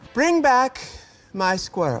Bring back my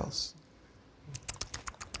squirrels.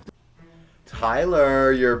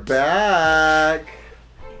 Tyler, you're back.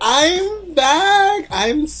 I'm back.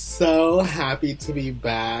 I'm so happy to be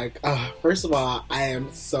back. First of all, I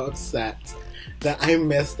am so upset that I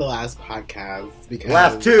missed the last podcast because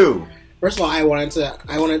Last two. First of all, I wanted to.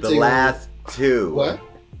 The last two. What?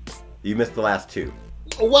 You missed the last two.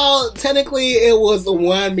 Well, technically, it was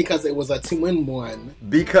one because it was a 2-in-1.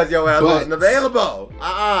 Because your ass wasn't available.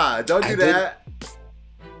 Don't do that.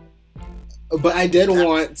 But I did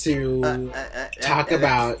want to talk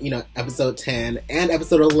about, episode 10 and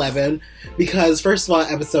episode 11. Because, first of all,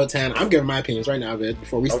 episode 10, I'm giving my opinions right now, Vid,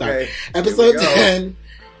 before we start. Okay, episode 10,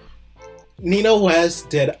 Nina West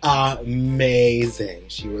did amazing.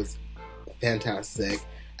 She was fantastic.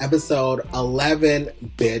 Episode 11,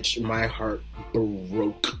 bitch, my heart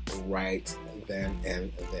broke right then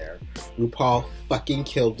and there. RuPaul fucking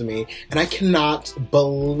killed me. And I cannot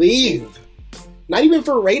believe, not even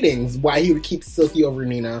for ratings, why he would keep Silky over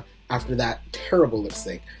Nina after that terrible lip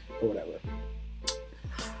sync or whatever.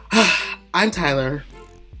 I'm Tyler.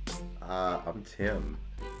 I'm Tim.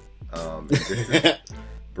 This is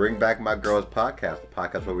Bring Back My Girls podcast, the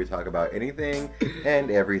podcast where we talk about anything and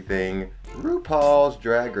everything RuPaul's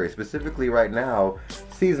Drag Race. Specifically right now,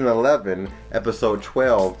 season 11, episode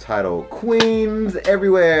 12, titled Queens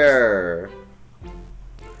Everywhere.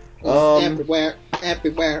 Everywhere.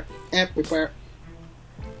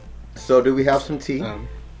 So do we have some tea? I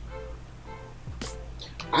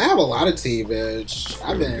have a lot of tea, bitch.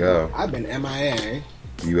 I've been MIA.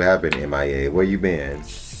 You have been MIA. Where you been?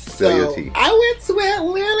 Spill your tea. I went to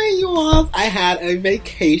Atlanta, you all. I had a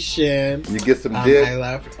vacation. You get some dick? I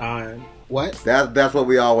left on... What? That's what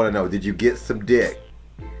we all want to know. Did you get some dick?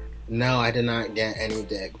 No, I did not get any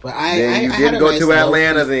dick. But then you didn't go to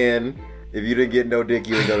Atlanta then. If you didn't get no dick,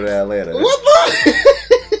 you would go to Atlanta. What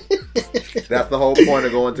the? That's the whole point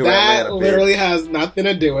of going to Atlanta. That literally has nothing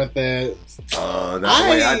to do with it. That's the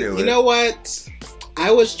way I do it. You know what?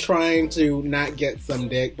 I was trying to not get some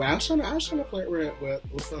dick, but I was trying to flirt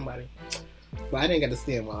with somebody. But I didn't get to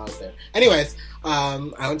see him while I was there. Anyways, I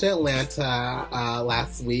went to Atlanta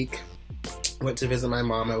last week. Went to visit my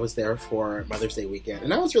mom. I was there for Mother's Day weekend.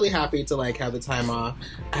 And I was really happy to have the time off.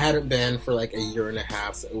 I hadn't been for a year and a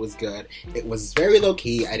half, so it was good. It was very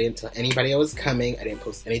low-key. I didn't tell anybody I was coming. I didn't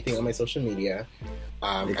post anything on my social media.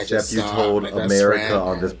 Except you told America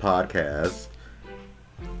on this podcast.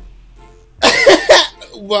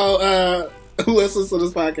 Well, who listens to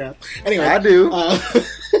this podcast? Anyway. I do.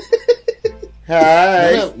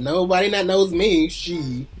 Hi. Nobody that knows me,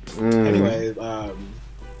 she. Anyways,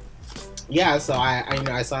 yeah, so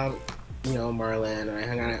I saw, Marlon, and I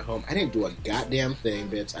hung out at home. I didn't do a goddamn thing,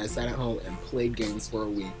 bitch. I sat at home and played games for a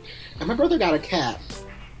week. And my brother got a cat.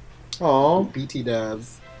 Oh. BT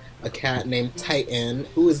does. A cat named Titan,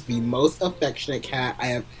 who is the most affectionate cat I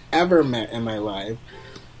have ever met in my life.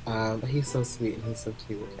 But he's so sweet and he's so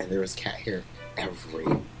cute. And there was cat hair every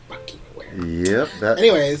fucking where. Yep. That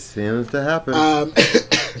seems to happen.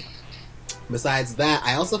 Besides that,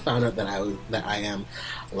 I also found out that I am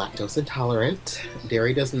lactose intolerant.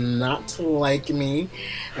 Dairy does not like me.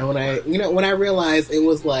 And when I realized, it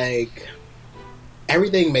was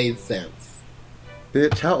everything made sense.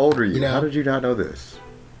 Bitch, how old are you? How did you not know this?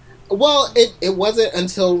 Well, it wasn't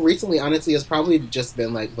until recently. Honestly, it's probably just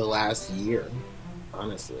been the last year.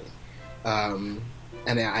 Honestly, and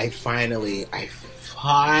I finally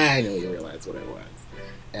realized what it was,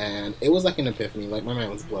 and it was an epiphany. My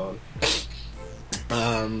mind was blown.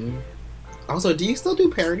 Also, do you still do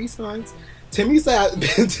parody songs? Tim has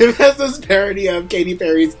this parody of Katy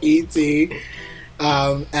Perry's E.T.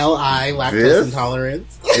 L.I. Lactose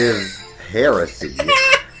Intolerance. Is heresy.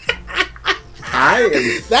 I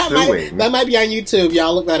am suing. That might be on YouTube.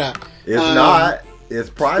 Y'all look that up. It's not. It's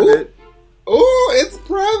private. Ooh, it's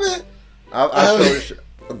private.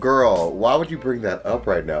 Girl, why would you bring that up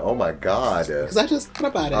right now? Oh my god. Because I just thought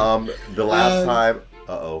about it. The last time...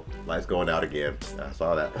 lights going out again. I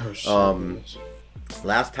saw that. Oh, shit.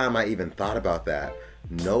 Last time I even thought about that,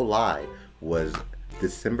 no lie, was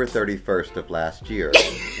December 31st of last year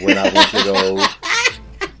when I went to go...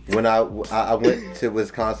 When I went to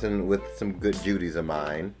Wisconsin with some good Judies of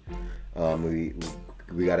mine.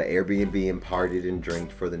 We got an Airbnb and partied and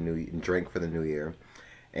drank for the new year,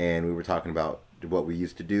 and we were talking about what we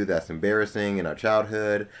used to do that's embarrassing in our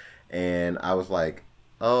childhood, and I was like,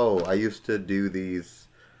 oh, I used to do these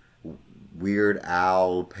Weird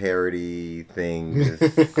Al parody things,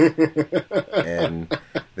 and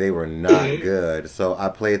they were not good. So I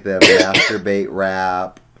played them masturbate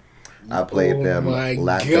rap. I played them my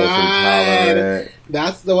lactose God. intolerant.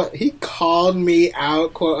 That's the one. He called me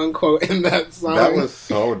out, quote unquote, in that song. That was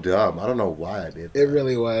so dumb. I don't know why I did that. It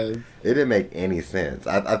really was. It didn't make any sense.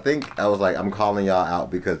 I think I was like, I'm calling y'all out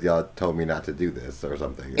because y'all told me not to do this or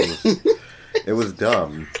something. It was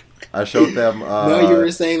dumb. I showed them. No, you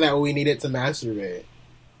were saying that we needed to masturbate.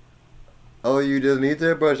 Oh, you just need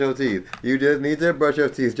to brush your teeth. You just need to brush your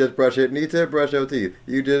teeth. Just brush it. Need to brush your teeth.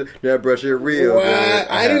 You just brush it real What? good.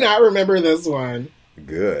 I do not remember this one.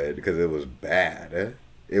 Good, because it was bad.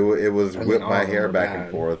 It was whip my hair back and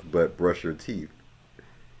forth, but brush your teeth.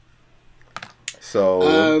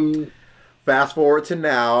 So, fast forward to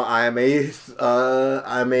now. I'm a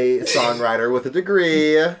songwriter with a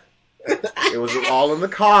degree. It was all in the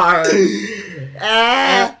car.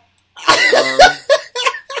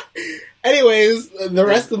 Anyways, the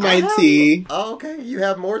rest of my tea. Oh, okay. You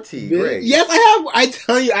have more tea. Great. Yes, I have. I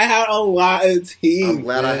tell you, I have a lot of tea. I'm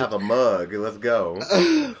glad I have a mug. Let's go.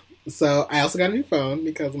 So I also got a new phone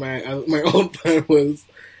because my old phone was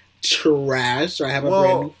trash. So I have a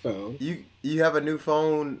brand new phone. You have a new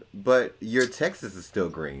phone, but your Texas is still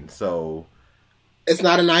green. So it's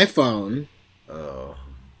not an iPhone. Oh.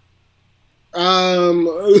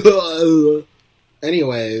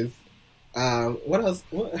 Anyways, what else?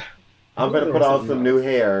 What? I'm gonna put on some new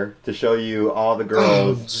hair to show you all the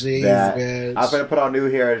girls bitch. I'm gonna put on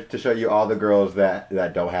new hair to show you all the girls that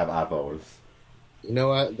don't have iPhones. You know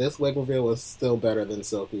what? This wig reveal was still better than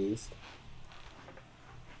Silky's.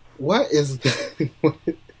 What is that?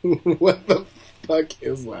 What the fuck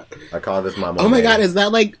is that? I call this my Oh my God, is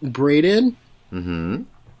that like braided? Mm-hmm.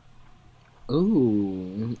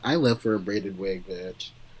 Ooh, I live for a braided wig, bitch.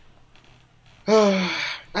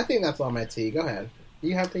 I think that's all my tea. Go ahead.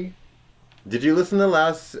 You have tea? Did you listen to the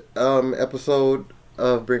last episode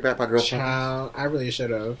of Bring Back My Girl? Child, I really should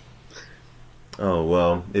have. Oh,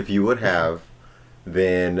 well, if you would have,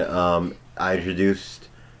 then I introduced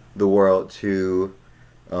the world to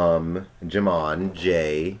Jamon,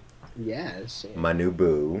 Jay. Yes. My new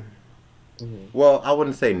boo. Mm-hmm. Well, I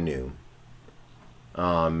wouldn't say new.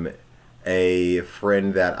 A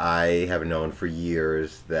friend that I have known for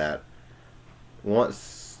years that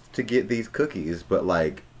wants to get these cookies, but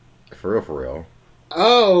like, for real.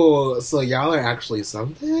 Oh, so y'all are actually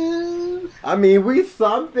something? I mean, we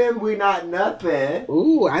something, we not nothing.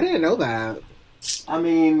 Ooh, I didn't know that. I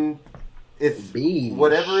mean, it's Beach.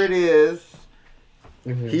 whatever it is.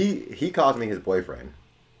 Mm-hmm. He calls me his boyfriend,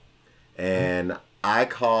 and I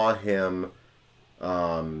call him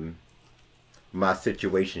my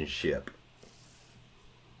situationship.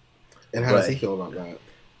 And how does he feel about that?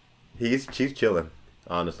 She's chilling,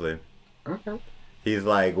 honestly. Okay. He's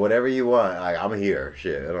like, whatever you want, I'm here.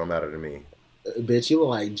 Shit, it don't matter to me. Bitch, you look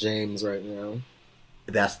like James right now.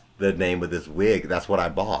 That's the name of this wig. That's what I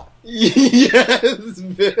bought. Yes,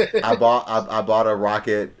 bitch. I bought a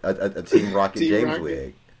Rocket, a Team Rocket Team James Rocket.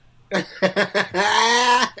 wig.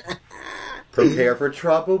 Prepare for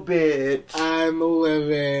trouble, bitch. I'm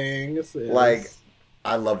living. Sis. Like,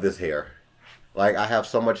 I love this hair. Like, I have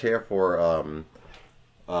so much hair for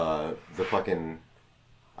the fucking.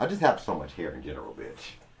 I just have so much hair in general,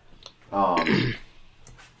 bitch.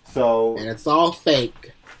 So and it's all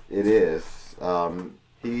fake. it is.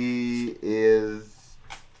 He is.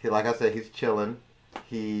 Like I said, he's chilling.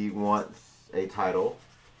 He wants a title,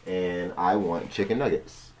 and I want chicken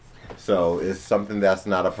nuggets. So it's something that's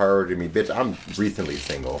not a priority to me, bitch. I'm recently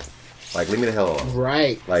single. Like, leave me the hell alone.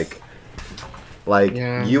 Right. Like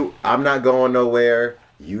Yeah. I'm not going nowhere.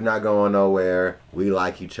 You not going nowhere. We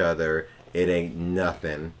like each other. It ain't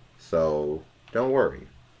nothing. So don't worry.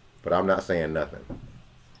 But I'm not saying nothing.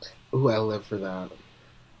 Ooh, I live for that.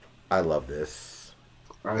 I love this.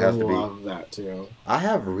 I has to be. love that too. I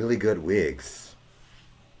have really good wigs.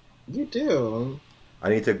 You do. I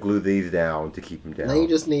need to glue these down to keep them down. Now you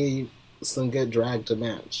just need some good drag to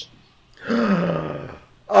match.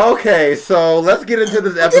 Okay, so let's get into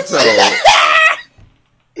this episode.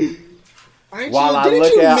 While I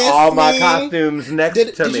look at all my costumes next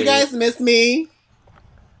to me. Did you guys miss me?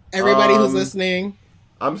 Everybody who's listening.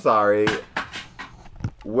 I'm sorry.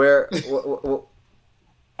 Where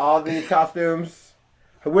all these costumes?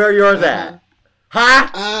 Where are yours at?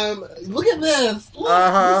 Huh? Look at this. Look,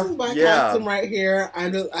 this is my costume right here.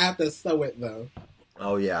 I have to sew it though.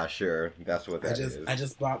 Oh yeah, sure. That's what that is. I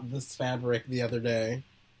just bought this fabric the other day.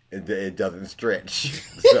 It doesn't stretch.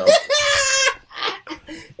 So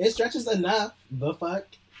it stretches enough. The fuck.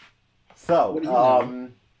 So, What do you know?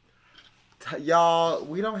 Y'all,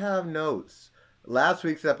 we don't have notes. Last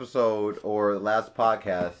week's episode or last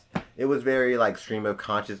podcast, it was very like stream of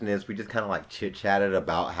consciousness. We just kind of like chit chatted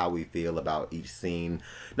about how we feel about each scene,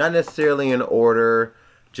 not necessarily in order,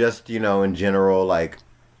 just in general, like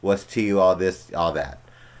what's to you, all this, all that.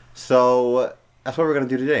 So that's what we're gonna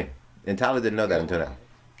do today. And Tyler didn't know that until now.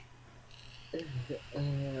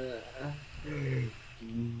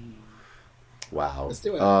 Wow. Let's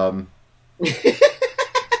do it.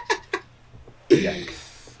 Yikes.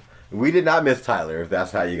 We did not miss Tyler, if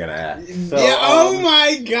that's how you're gonna act. So, yeah. Oh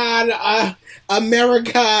my God,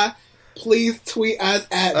 America! Please tweet us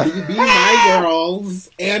at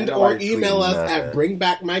BBMyGirls or email us at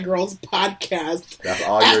BringBackMyGirlsPodcast. That's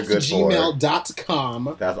all you're good for.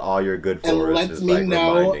 gmail.com. That's all you're good for. And let me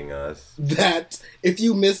know reminding us that if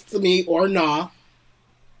you missed me or not,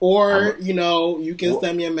 or you can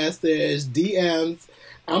send me a message, DMs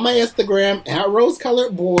on my Instagram at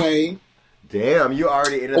RoseColoredBoy. Damn, you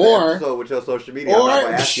already ended the episode with your social media. I'm not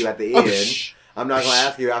going to ask you at the end. I'm not going to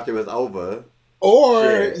ask you after it's over.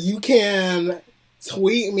 Or you can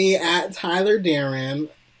tweet me at Tyler Darren.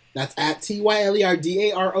 That's at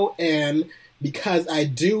TYLERDARON. Because I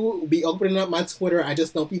do be opening up my Twitter. I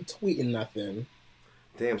just don't be tweeting nothing.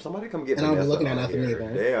 Damn, somebody come get me. And I don't be looking at nothing here.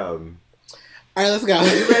 either. Damn. All right, let's go. Are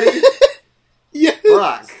you ready? Yes.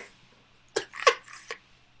 Fuck.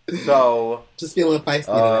 So just feeling feisty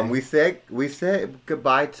today. We said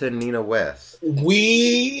goodbye to Nina West.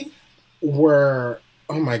 We were,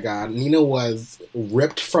 oh my God, Nina was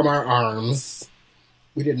ripped from our arms.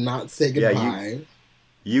 We did not say goodbye.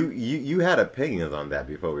 Yeah, you had opinions on that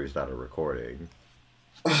before we started recording.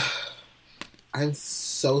 I'm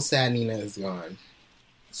so sad Nina is gone.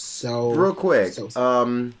 So real quick,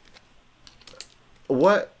 so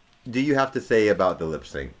what do you have to say about the lip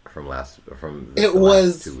sync from last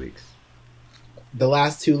 2 weeks? The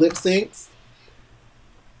last 2 lip syncs?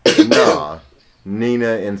 Nah.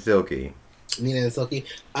 Nina and Silky.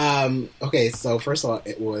 Okay, so first of all,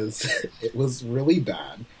 it was really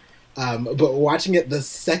bad. But watching it the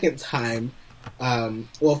second time,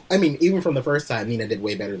 even from the first time, Nina did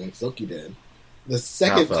way better than Silky did. The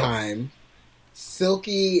second time,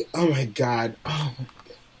 Silky, oh my God. Oh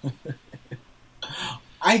my God.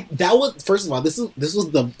 First of all, this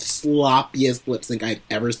was the sloppiest lip sync I've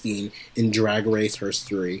ever seen in Drag Race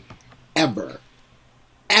history. Ever.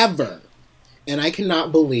 And I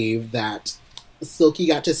cannot believe that Silky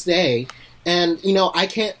got to stay. And, I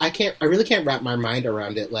really can't wrap my mind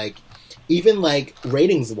around it. Like, even like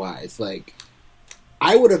ratings wise, like,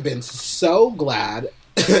 I would have been so glad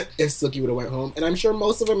if Silky would have went home. And I'm sure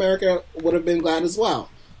most of America would have been glad as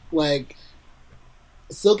well. Like,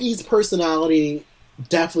 Silky's personality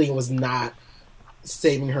definitely was not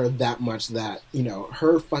saving her that much that,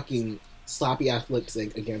 her fucking sloppy ass lip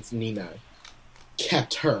sync against Nina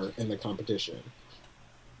kept her in the competition.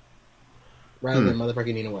 Rather than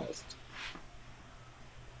motherfucking Nina West.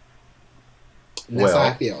 And that's how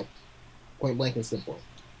I feel. Point blank and simple.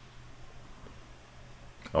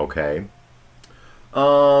 Okay.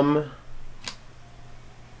 All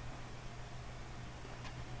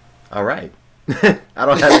right. I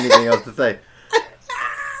don't have anything else to say.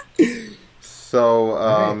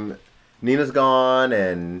 So, Nina's gone,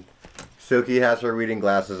 and Silky has her reading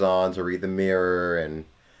glasses on to read the mirror, and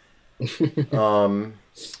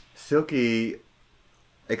Silky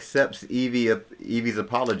accepts Evie's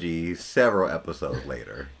apology several episodes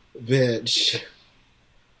later. Bitch.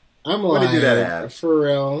 I'm what did you do that at? For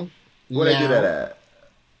real. What did you do that at?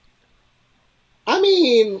 I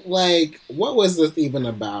mean, like, what was this even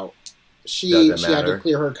about? She had to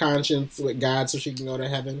clear her conscience with God so she can go to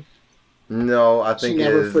heaven. No, I think she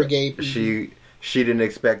never forgave people. She didn't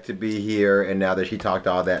expect to be here, and now that she talked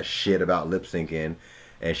all that shit about lip syncing,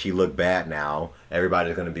 and she looked bad now,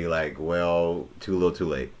 everybody's gonna be like, well, too little, too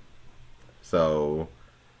late. So,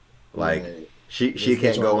 like, right. she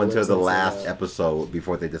can't go until the last episode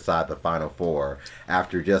before they decide the final 4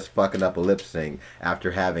 after just fucking up a lip sync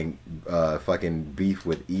after having fucking beef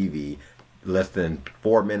with Evie less than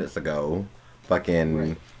 4 minutes ago.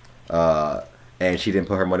 Fucking. Right. And she didn't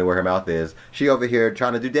put her money where her mouth is. She over here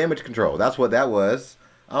trying to do damage control. That's what that was.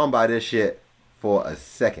 I don't buy this shit for a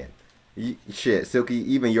second. Shit, Silky,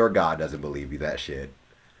 even your God doesn't believe you that shit.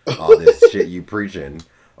 All this shit you preaching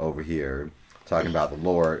over here. Talking about the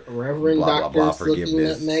Lord. Reverend blah, Dr. blah, blah,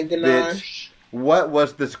 forgiveness. Bitch, what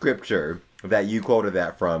was the scripture that you quoted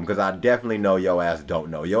that from? Because I definitely know your ass don't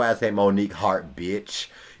know. Your ass ain't Monique Hart, bitch.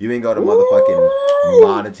 You didn't go to motherfucking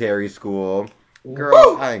monetary school.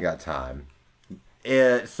 Girl, I ain't got time.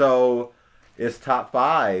 And so it's top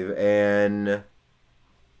 5, and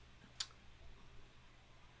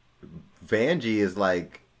Vanjie is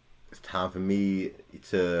like, it's time for me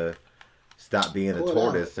to stop being a Pull it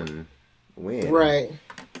tortoise and win. Right.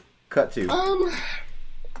 Cut to.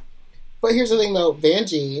 But here's the thing, though.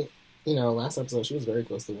 Vanjie, last episode, she was very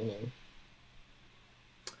close to winning.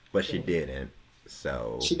 But she didn't.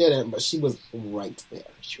 So she didn't, but she was right there.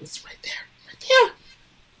 She was right there. Right there.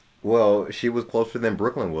 Well, she was closer than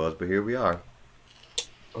Brooklyn was, but here we are.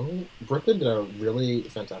 Oh, Brooklyn did a really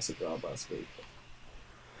fantastic job last week.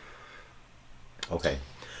 Okay.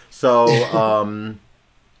 So,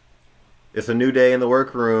 it's a new day in the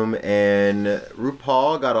workroom, and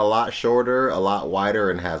RuPaul got a lot shorter, a lot wider,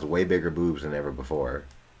 and has way bigger boobs than ever before.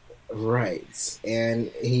 Right. And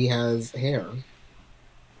he has hair.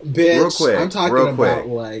 Bitch, real quick, I'm talking real about,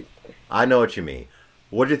 quick. like... I know what you mean.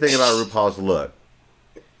 What do you think about RuPaul's look?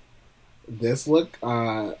 This look,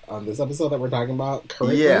 on this episode that we're talking about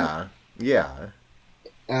currently? Yeah.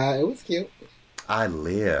 It was cute. I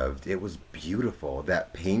lived. It was beautiful.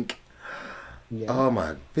 That pink. Yeah. Oh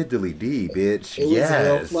my fiddly D, bitch. It was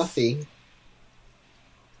real fluffy.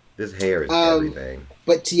 This hair is everything.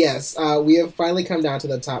 But yes, we have finally come down to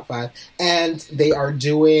the top 5, and they are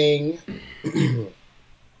doing.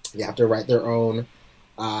 They have to write their own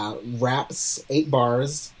raps, 8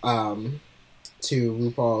 bars, to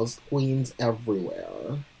RuPaul's Queens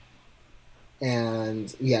Everywhere.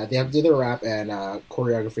 And yeah, they have to do the rap and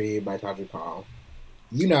choreography by Tawdry Paul.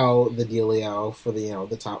 You know the dealio for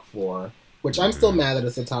the top 4. Which I'm still mad that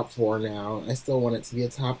it's a top 4 now. I still want it to be a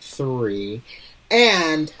top 3.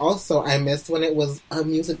 And also, I missed when it was a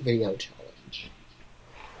music video challenge.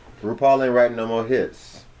 RuPaul ain't writing no more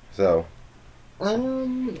hits. So,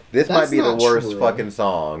 this might be the worst fucking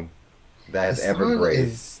song that has ever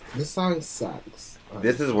graced. This song sucks.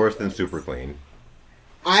 This is worse than Super Clean.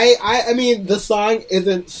 I mean, the song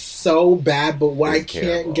isn't so bad, but what I can't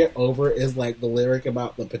terrible. get over is, like, the lyric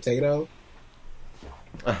about the potato.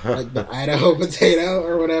 Like the Idaho potato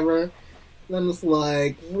or whatever. And I'm just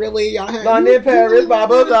like, really? Y'all had London, Paris, blah,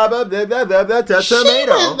 blah, blah, blah, blah, blah, blah, blah, tomato.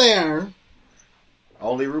 She went there.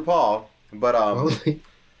 Only RuPaul. But,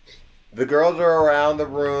 the girls are around the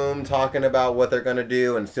room talking about what they're gonna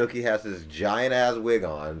do, and Silky has this giant-ass wig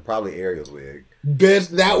on. Probably Ariel's wig. Bitch,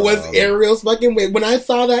 that was Ariel's fucking wig. When I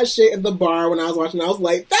saw that shit in the bar when I was watching, I was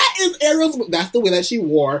like, that is Ariel's wig. That's the wig that she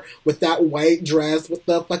wore with that white dress with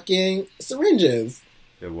the fucking syringes.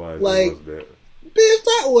 It was. Like, it was bitch,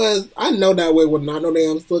 that was... I know that wig was not no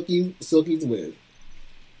damn Silky's wig.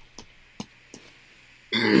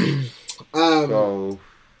 So,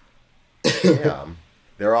 yeah.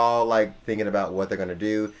 They're all, like, thinking about what they're going to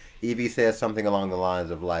do. Evie says something along the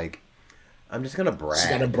lines of, like, I'm just going to brag. She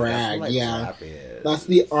got to brag, what, like, yeah. rap is. That's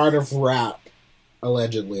the art of rap,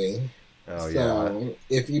 allegedly. Oh, so,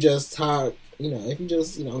 if you just talk, if you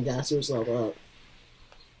just, gas yourself up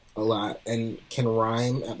a lot and can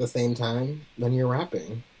rhyme at the same time, then you're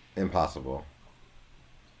rapping. Impossible.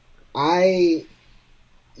 You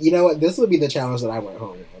know what? This would be the challenge that I went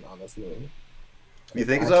home with, honestly. You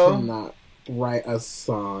think so? I cannot write a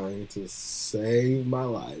song to save my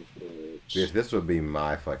life, Bitch, this would be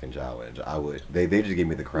my fucking challenge. I would. They just give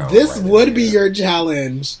me the crown. This right would be your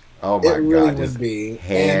challenge. Oh my god. It really just would be.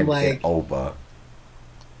 Hand and, like, it over.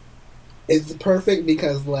 It's perfect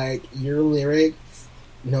because, like, your lyrics,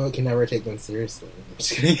 no one can ever take them seriously. I'm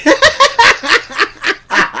just kidding.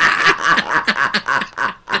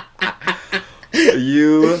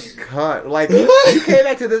 You cunt. Like, you came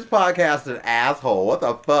back to this podcast an asshole. What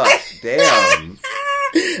the fuck? Damn.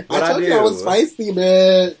 I told you I was feisty,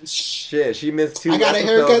 bitch. Shit, she missed 2 I got a episodes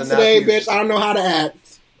haircut and now today, she's- bitch. I don't know how to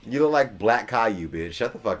act. You look like Black Caillou, bitch.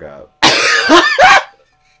 Shut the fuck up.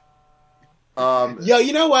 Yo,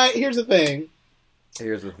 you know what? Here's the thing.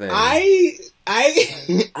 Here's the thing. I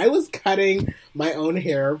was cutting my own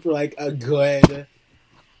hair for like a good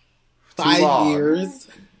 5 years.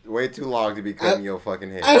 Way too long to be cutting your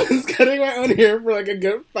fucking hair. I was cutting my own hair for like a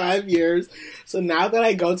good 5 years. So now that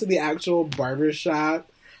I go to the actual barber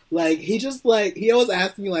shop, like he always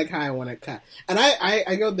asks me like how I want it cut. And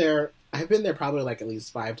I go there. I've been there probably like at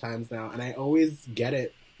least 5 times now, and I always get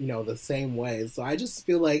it, the same way. So I just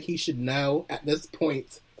feel like he should know at this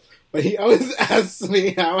point. But he always asks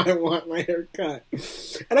me how I want my hair cut.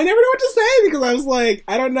 And I never know what to say because I was like,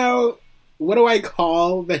 I don't know. What do I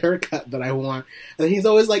call the haircut that I want? And he's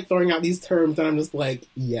always like throwing out these terms, and I'm just like,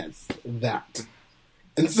 yes, that.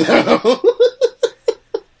 And so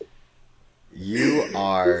you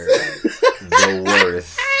are the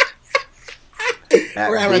worst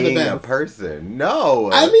at being a person. No,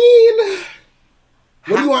 I mean,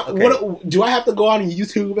 what do you want? Okay. What do I have to go on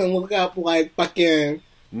YouTube and look up like fucking?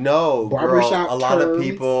 No, barbershop girl, a lot of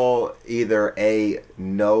people either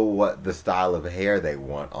know what the style of hair they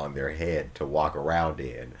want on their head to walk around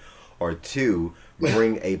in, or two,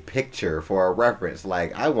 bring a picture for a reference.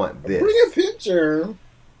 Like, I want this. Bring a picture.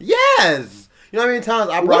 Yes. You know how many times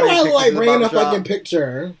I What brought do in I pictures like in the bringing a barbershop? fucking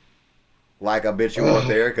picture? Like a bitch who wants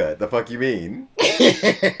the haircut. The fuck you mean?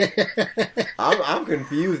 I'm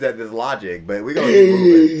confused at this logic, but we're gonna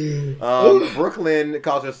keep moving. Brooklyn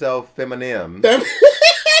calls herself Feminem,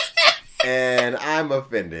 and I'm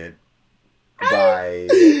offended by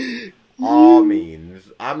all means.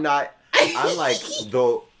 I'm not. I'm like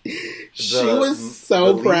she was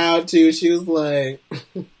so proud too. She was like,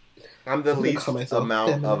 I'm the least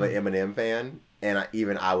amount of an Eminem fan, and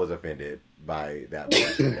even I was offended by that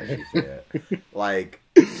bullshit that she said. Like,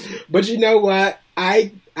 but you know what?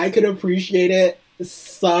 I could appreciate it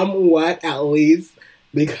somewhat, at least,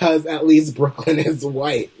 because at least Brooklyn is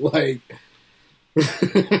white. Like,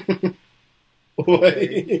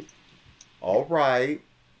 okay. All right.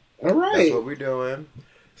 That's what we're doing.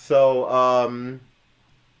 So,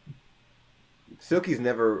 Silky's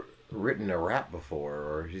never written a rap before,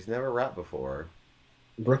 or she's never rapped before.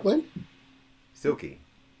 Brooklyn? Silky.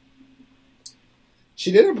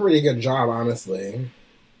 She did a pretty good job, honestly.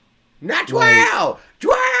 Not 12!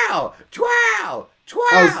 12! 12! 12!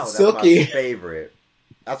 Oh, Silky. That's my favorite.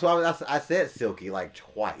 That's why I said Silky like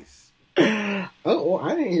twice. Oh, well,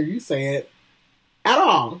 I didn't hear you say it at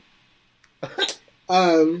all. But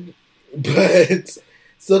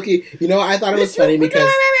Silky, you know, I thought it was funny because...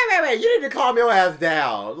 Wait. You need to calm your ass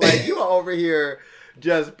down. Like, you are over here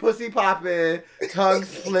just pussy popping, tongue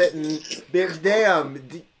splitting. Bitch, damn.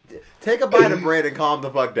 Take a bite of bread and calm the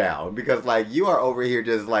fuck down. Because, like, you are over here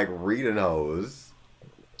just, like, reading hoes.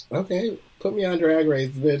 Okay, put me on Drag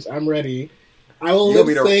Race, bitch. I'm ready. I will lip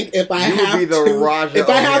sync if I have to. If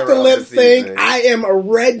I have to lip sync, I am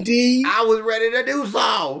ready. I was ready to do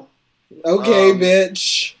so. Okay,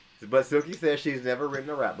 bitch. But Silky says she's never written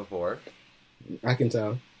a rap before. I can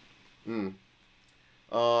tell.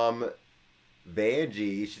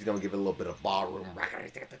 Vanjie, she's gonna give it a little bit of ballroom.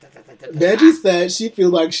 Vanjie said she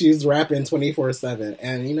feels like she's rapping 24/7,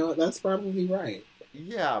 and you know what? That's probably right.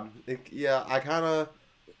 Yeah,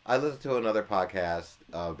 I listened to another podcast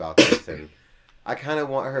about this, and I kind of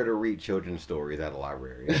want her to read children's stories at a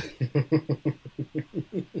library.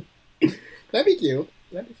 That'd be cute.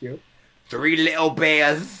 That'd be cute. 3 little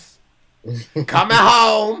bears coming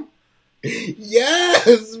home.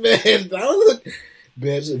 Yes, man. That was a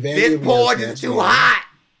bitch. This porch is too hot.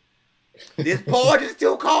 This porch is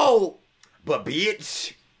too cold. But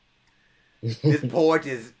bitch, this porch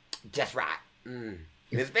is just right.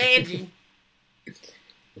 It's Vanjie.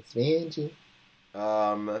 It's Vanjie.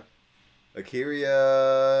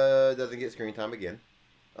 Akira doesn't get screen time again.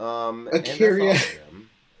 Akira.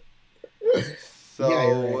 So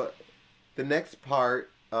yeah, right. The next part,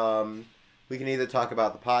 we can either talk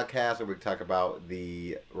about the podcast or we can talk about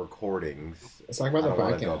the recordings. Let's talk about the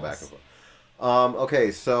podcast. Go back and forth.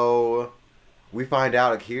 Okay, so we find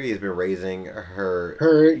out Akira has been raising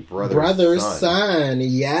her brother's son.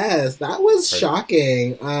 Yes, that was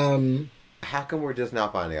shocking. How come we're just now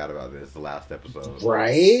finding out about this? The last episode,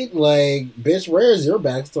 right? Like, bitch, where's your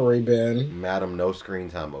backstory been? Madam, no screen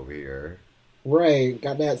time over here. Right,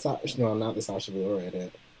 got that. No, not the Sasha Velour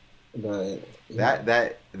edit, but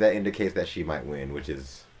that indicates that she might win, which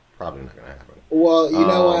is probably not going to happen. Well, you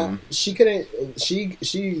know what? She couldn't. She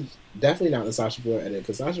definitely not the Sasha Velour edit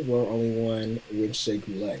because Sasha Velour only won with Shea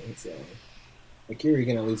Coulee, so Akira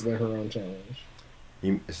can at least win her own challenge.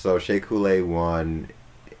 So Shea Coulee won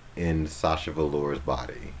in Sasha Velour's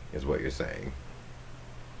body, is what you're saying?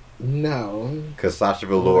 No, because Sasha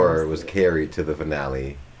Velour was carried to the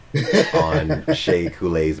finale on Shea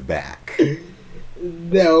Coulee's back.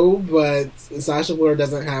 No, but Sasha Velour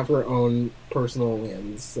doesn't have her own personal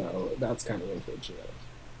wins, so that's kind of unfortunate.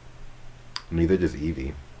 Neither does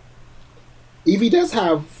Evie. Evie does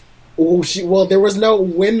have. Well, there was no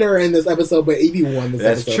winner in this episode, but Evie won this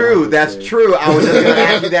episode. That's true. That's true. I was just going to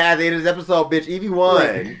ask you that at the end of this episode, bitch. Evie won.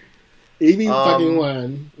 Right. Evie fucking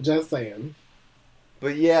won. Just saying.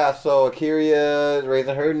 But yeah, so Akira is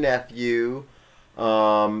raising her nephew.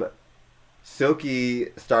 Silky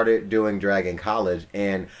started doing drag in college,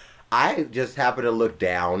 and I just happened to look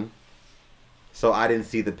down, so I didn't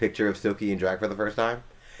see the picture of Silky in drag for the first time.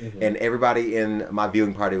 Mm-hmm. And everybody in my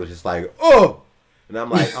viewing party was just like, "Oh!" And I'm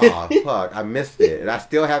like, "Oh, fuck, I missed it." And I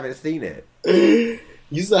still haven't seen it.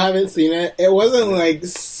 You still haven't seen it? It wasn't, like,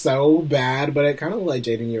 so bad, but it kind of like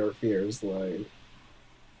Jaden Your Fears, like...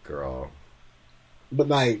 Girl. But,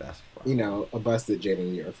 like, you know, a busted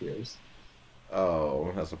Jaden Your Fears.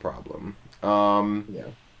 Oh, that's a problem. Yeah.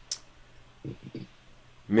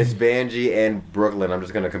 Miss Vanjie and Brooklyn, I'm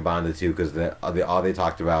just going to combine the two because all they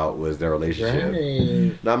talked about was their relationship.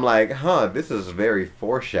 Right. And I'm like, this is very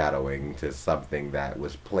foreshadowing to something that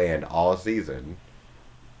was planned all season.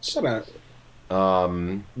 Shut up.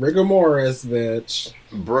 Rigor Morris, bitch.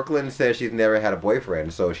 Brooklyn says she's never had a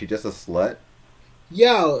boyfriend, so is she just a slut?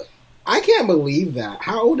 Yo, I can't believe that.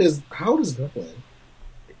 How old is Brooklyn?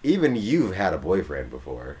 Even you've had a boyfriend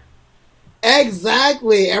before.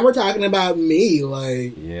 Exactly, and we're talking about me,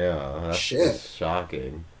 like... Yeah, that's shit. Just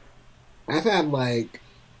shocking. I've had, like,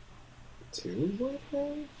 2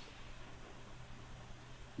 boyfriends?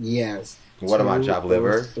 Yes. What am I, chopped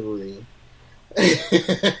liver? 3.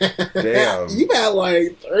 Damn. You've had,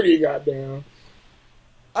 like, 30, goddamn.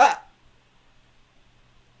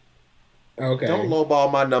 Okay. Don't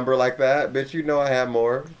lowball my number like that, bitch. You know I have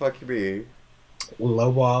more. Fuck you, be.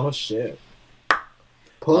 Lowball, shit.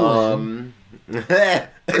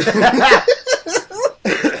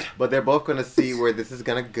 But they're both gonna see where this is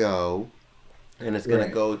gonna go, and it's gonna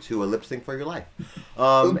go to a lip sync for your life.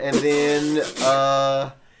 And then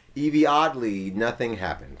Evie Oddly, nothing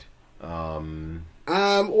happened.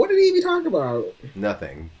 What did Evie talk about?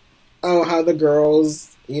 Nothing. Oh, how the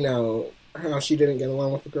girls, how she didn't get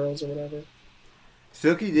along with the girls or whatever.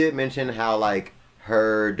 Silky did mention how like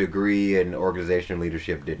her degree in organizational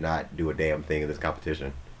leadership did not do a damn thing in this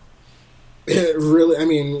competition. Really? I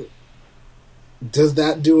mean, does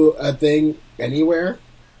that do a thing anywhere?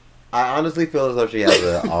 I honestly feel as though she has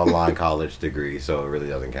an online college degree, so it really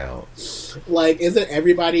doesn't count. Like, isn't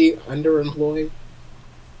everybody underemployed?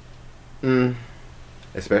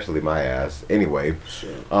 Especially my ass. Anyway.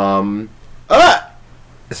 Sure.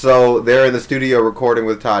 So they're in the studio recording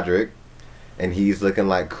with Todrick, and he's looking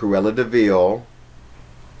like Cruella de Vil.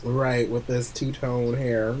 Right, with this two-tone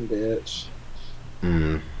hair, bitch.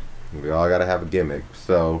 We all gotta have a gimmick.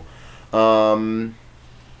 So,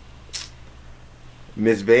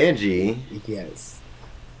 Miss Vanjie. Yes.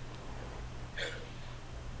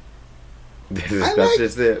 That's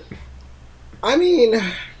just it. I mean,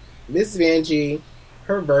 Miss Vanjie,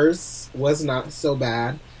 her verse was not so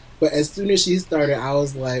bad, but as soon as she started, I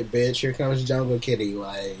was like, bitch, here comes Jungle Kitty.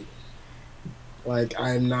 Like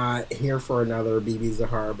I'm not here for another BB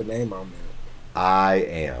Zahara Benet moment. I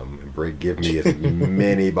am. Give me a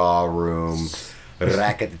mini ballroom.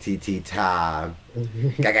 Rackety time.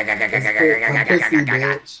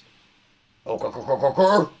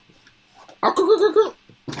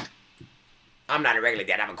 I'm not a regular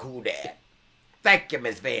dad. I'm a cool dad. Thank you,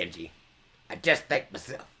 Miss Vanjie. I just thanked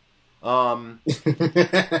myself.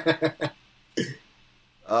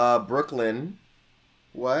 Brooklyn.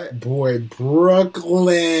 What? Boy,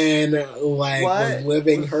 Brooklyn, was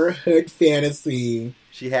living her hood fantasy.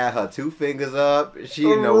 She had her 2 fingers up. She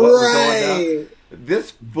didn't know what was going on.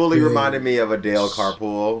 This fully reminded me of a Dale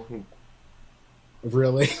Carpool.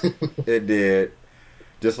 Really? It did.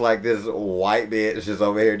 Just like this white bitch just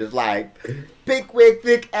over here, just like, big wig,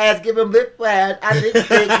 thick ass, give him lip flash. I think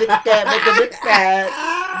thick cat, make a lip flash.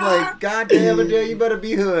 Like, goddamn, Adele, you better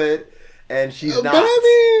be hood. And she's not. But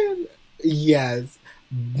I mean, yes.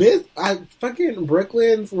 Fucking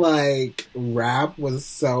Brooklyn's, rap was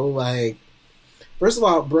so, first of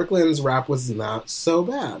all, Brooklyn's rap was not so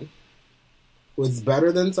bad. It was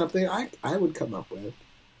better than something I would come up with.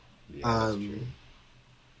 Yeah,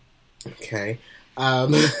 okay.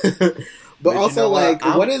 But also,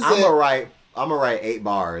 what is it? I'm gonna write 8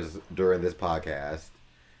 bars during this podcast,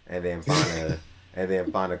 and then find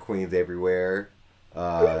a Queens Everywhere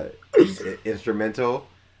instrumental.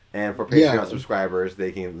 And for Patreon subscribers,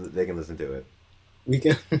 they can listen to it. We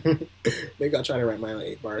can. Maybe I'll try to write my own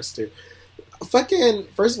 8 bars too. Fucking.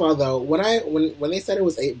 First of all, though, when they said it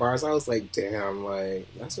was 8 bars, I was like, damn,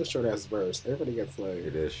 that's a short ass verse. Everybody gets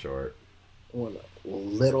It is short. One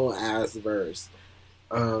little ass verse.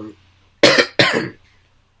 But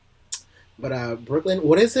Brooklyn,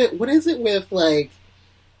 what is it with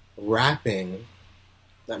rapping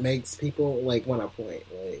that makes people want to point?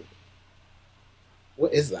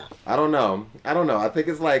 What is that? I don't know. I think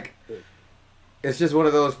it's it's just one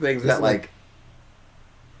of those things that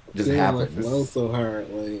just happens. Flow so hard,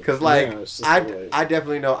 because I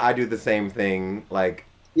definitely know I do the same thing.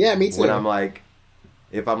 Yeah, me too. When I'm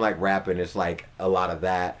if I'm rapping, it's a lot of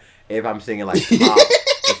that. If I'm singing pop,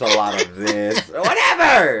 it's a lot of this or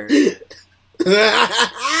whatever.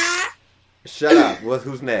 Shut up.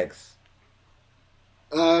 Who's next?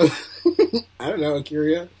 I don't know,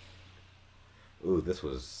 Akira. Ooh, this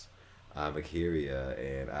was Akira,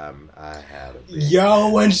 and I had a big... Yo,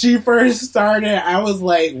 when she first started, I was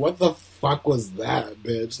like, what the fuck was that,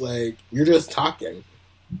 bitch? You're just talking.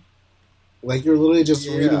 You're literally just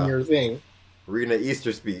reading your thing. Reading an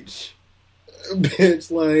Easter speech.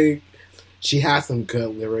 Bitch, like, she has some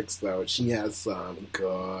good lyrics, though. She has some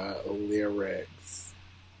good lyrics.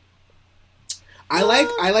 I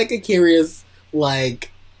like Akira's,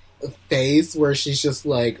 like, face where she's just,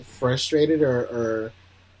 like, frustrated or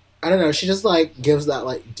I don't know, she just, like, gives that,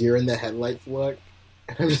 like, deer in the headlights look.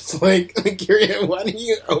 And I'm just like, Akira, why do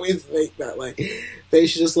you always make that, like,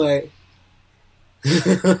 face? She's just like,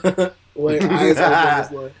 like, eyes open,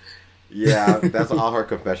 just like. Yeah, that's all her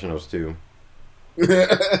confessionals, too.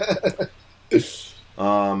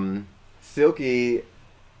 Silky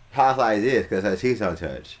has ideas because her teeth don't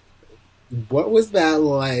touch. What was that,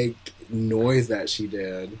 like, noise that she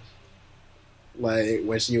did? Like,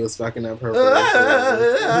 when she was fucking up her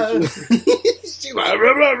verse. She like,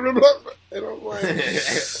 blah, blah, blah, blah. And I'm like,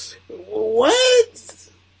 what?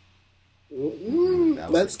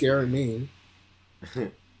 That's scaring me.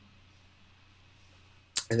 And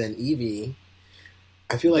then Evie,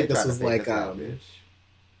 I feel like this was like,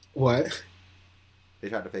 what? They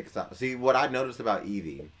tried to fake us out. See, what I noticed about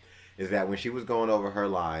Evie is that when she was going over her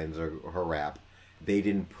lines or her rap, they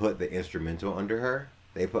didn't put the instrumental under her.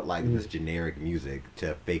 They put like this generic music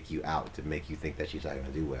to fake you out, to make you think that she's not going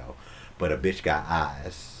to do well. But a bitch got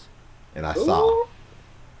eyes, and I saw.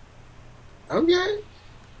 Okay.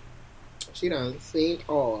 She done seen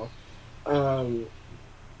all.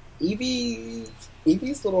 Evie's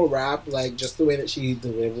little rap, like just the way that she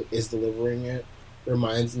is delivering it,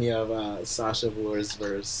 reminds me of Sasha Velour's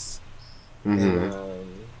verse. Mm-hmm.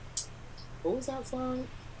 And, what was that song?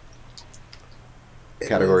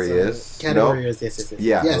 Category is? Category is, yes.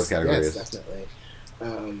 Yeah, yes, Category is. definitely.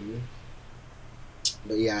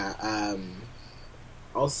 But yeah,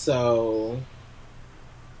 also,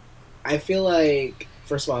 I feel like,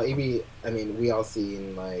 first of all, Evie, I mean, we all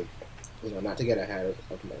seen, like, you know, not to get ahead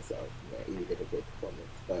of myself, you know, Evie did a great performance,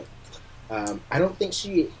 but I don't think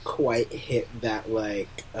she quite hit that,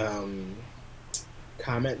 like,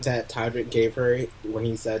 comment that Todrick gave her when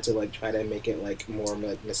he said to, like, try to make it, like, more,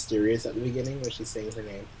 like, mysterious at the beginning when she's saying her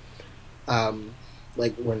name.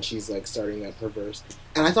 Like, when she's, like, starting up her verse.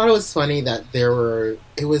 And I thought it was funny that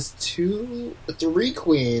it was 3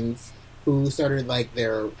 queens who started, like,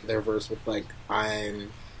 their verse with, like,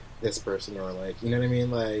 I'm this person, or, like, you know what I mean?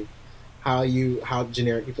 Like, how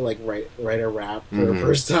generic people, like, write a rap for the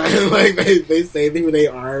first time. Like, they say who they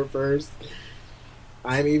are first.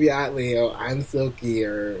 I'm Evie Oddly, or I'm Silky,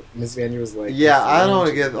 or Miss Vanjie was like... Yeah, I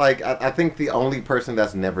don't get, like, I think the only person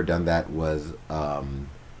that's never done that was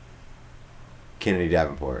Kennedy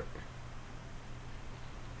Davenport.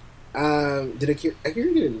 Did Akira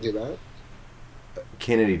didn't do that?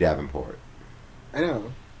 Kennedy Davenport. I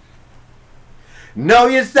know. Know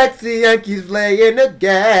you're sexy Yankees playing the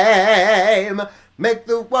game. Make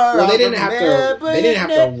the world. Well, they didn't have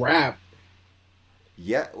to rap.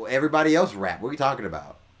 Yeah, everybody else rap. What are you talking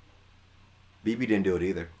about? BB didn't do it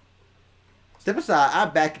either. Step aside, I'm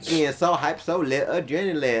back again. So hype, so lit,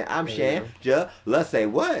 adrenaline. I'm Shangela. Let's say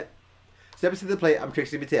what? Step into the plate. I'm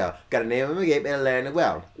Trixie Mattel. Got a name on my game and learning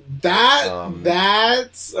well.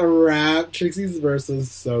 That's a rap. Trixie's verse is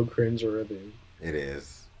so cringeworthy. It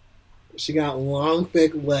is. She got long,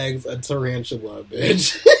 thick legs, a tarantula,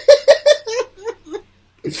 bitch.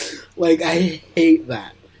 Like, I hate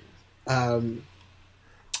that.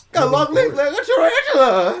 Got long legs like a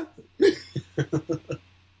tarantula.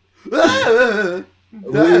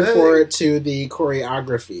 Looking forward to the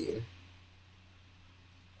choreography.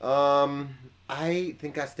 I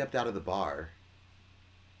think I stepped out of the bar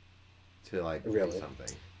to like do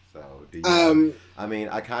something. So, I mean,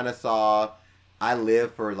 I kind of saw. I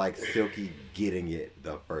live for like Silky getting it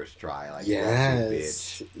the first try. Like,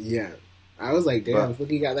 yes, yeah. I was like, damn,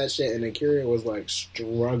 Silky got that shit, and Akira was like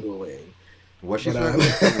struggling. What's she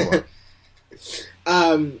struggling?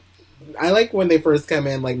 I like when they first come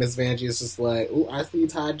in, like, Miss Vanjie is just like, ooh, I see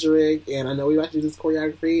Todrick, and I know we about to do this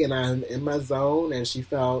choreography, and I'm in my zone, and she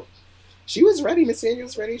was ready. Miss Vanjie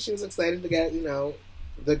was ready. She was excited to get, you know,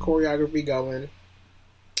 the choreography going.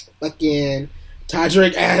 Fucking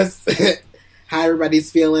Todrick asked how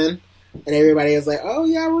everybody's feeling, and everybody is like, oh,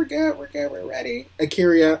 yeah, we're good, we're ready.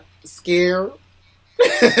 Akira, scared.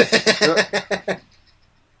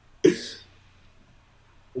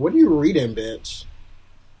 What are you reading, bitch?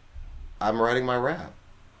 I'm writing my rap.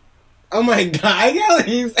 Oh my god, I got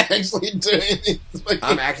he's actually doing this.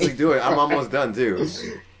 I'm actually doing it. I'm almost done, too.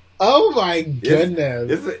 Oh my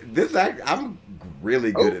goodness. I'm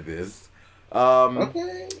really good at this.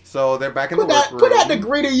 Okay. So they're back in the workroom. Put that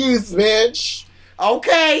degree to use, bitch.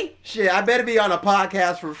 Okay. Shit, I better be on a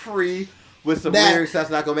podcast for free with some lyrics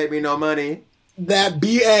that's not going to make me no money. That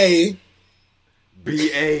BA.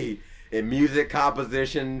 BA. in music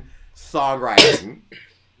composition, songwriting.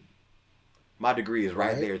 My degree is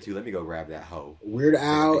right there too. Let me go grab that hoe. Weird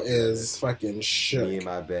Al is fucking shook. Me and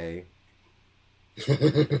my bae. Shut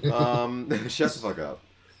the fuck up.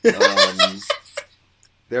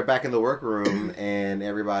 They're back in the workroom, and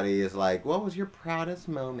everybody is like, "What was your proudest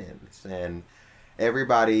moments?" And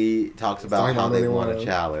everybody talks about how they won a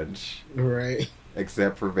challenge, right?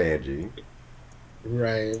 Except for Vanjie.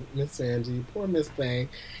 Right, Miss Vanjie, poor Miss Thing.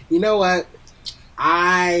 You know what?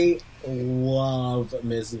 I love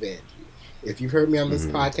Miss Vanjie. If you've heard me on this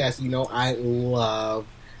podcast, you know I love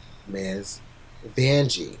Miss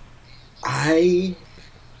Vanjie. I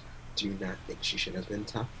do not think she should have been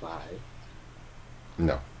top 5.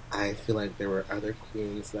 No. I feel like there were other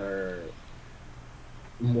queens that are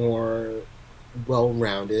more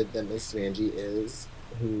well-rounded than Miss Vanjie is,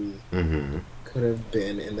 who could have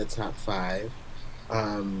been in the top 5.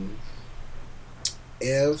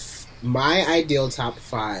 If my ideal top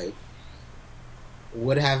 5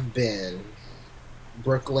 would have been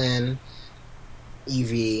Brooklyn,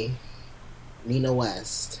 Evie, Nina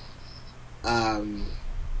West,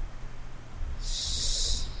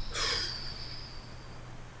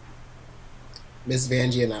 Miss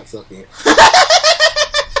Vanjie and not Silky.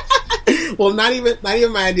 Well, not even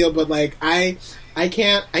my ideal, but like I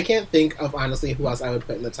can't think of honestly who else I would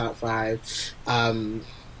put in the top 5.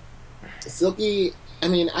 Silky, I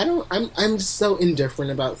mean, I'm so indifferent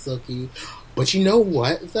about Silky, but you know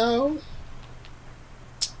what though?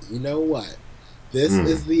 You know what? This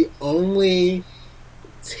is the only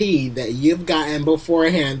tea that you've gotten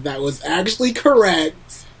beforehand that was actually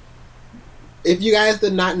correct. If you guys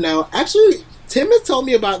did not know, actually, Tim has told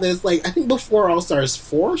me about this, like, I think before All Stars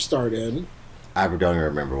 4 started. I don't even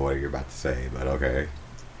remember what you're about to say, but okay.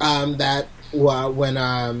 When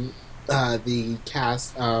the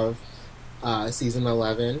cast of season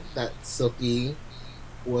 11, that Silky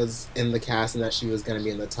was in the cast and that she was going to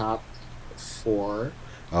be in the top 4.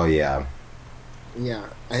 Oh, yeah. Yeah,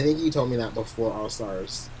 I think you told me that before All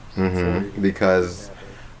Stars. Because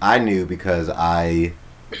I knew because I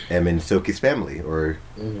am in Silky's family, or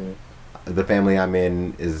the family I'm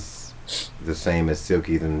in is the same as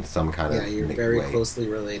Silky's in some kind of you're very closely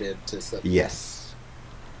related to Silky. Yes.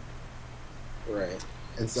 Right.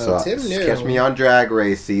 And so Tim knew. Catch me on Drag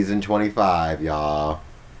Race season 25, y'all.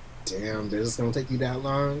 Damn, they're just going to take you that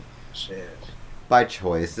long? Shit. By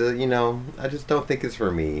choice. You know, I just don't think it's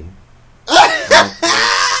for me.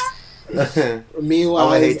 Meanwhile,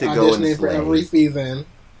 I hate to go and for every season.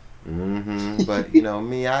 But you know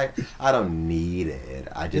me, I don't need it.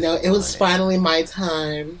 I just it was finally my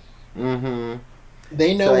time.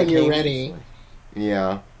 They know when you're ready.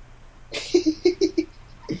 Yeah.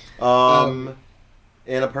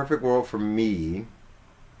 In a perfect world for me,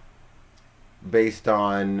 based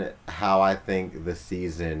on how I think the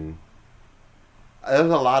season,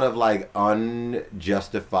 there's a lot of like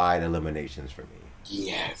unjustified eliminations for me.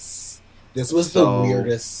 Yes. This was the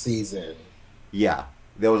weirdest season. Yeah.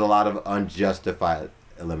 There was a lot of unjustified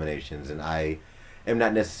eliminations, and I am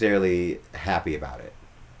not necessarily happy about it.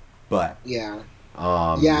 But yeah,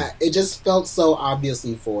 it just felt so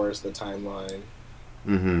obviously forced, the timeline.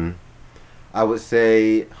 I would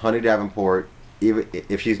say Honey Davenport, even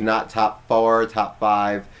if she's not top 4, top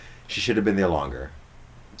 5, she should have been there longer.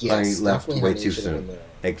 Yes, Honey left way too soon.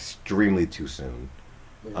 Extremely too soon.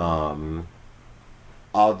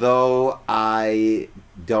 Although I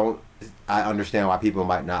understand why people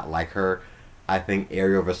might not like her. I think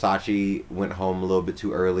Ariel Versace went home a little bit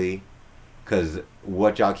too early. Because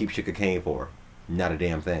what y'all keep Sugar Cane for? Not a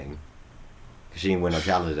damn thing. Because she didn't win no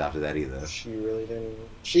challenges after that either. She really didn't.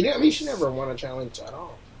 She never won a challenge at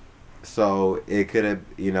all. So it could have,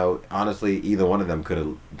 honestly, either one of them could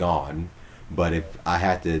have gone. But if I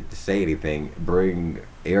had to say anything, bring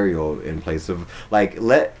Ariel in place of,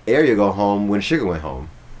 let Ariel go home when Sugar went home.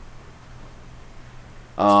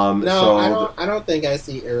 I don't think I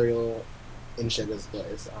see Ariel in Sugar's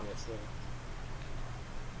place, honestly.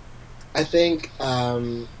 I think,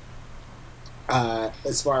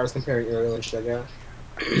 as far as comparing Ariel and Sugar,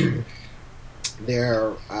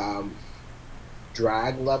 their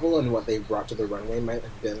drag level and what they brought to the runway might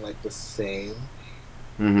have been the same.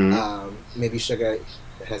 Maybe Sugar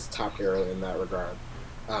has topped Ariel in that regard,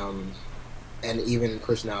 and even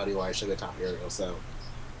personality-wise, Sugar topped Ariel. So,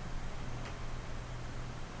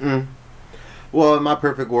 well, in my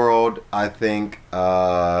perfect world, I think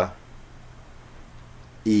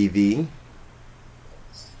Evie.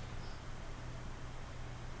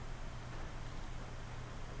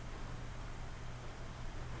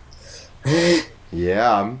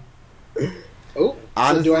 Yeah. Oh,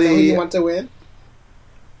 honestly, so do I know who you want to win?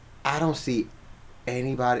 I don't see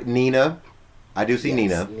anybody. Nina. I do see Yes,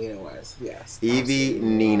 Nina. Nina was, yes. Evie, absolutely.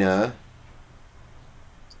 Nina.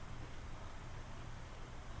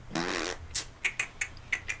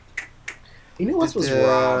 Nina West was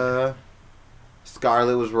robbed.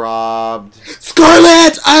 Scarlett was robbed.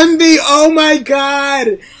 Scarlett Envy! Oh my god!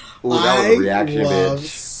 Ooh, that was a reaction, love bitch.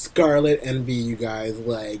 Scarlett Envy, you guys.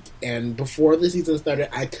 Like, and before the season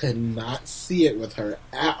started, I could not see it with her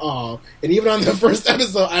at all. And even on the first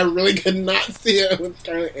episode, I really could not see it with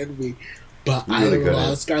Scarlett Envy. But You really I couldn't.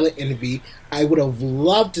 love Scarlett Envy. I would have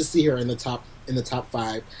loved to see her in the top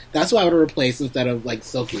 5. That's who I would have replaced instead of like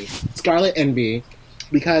Silky. Scarlett Envy,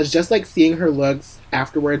 because just like seeing her looks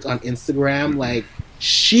afterwards on Instagram, like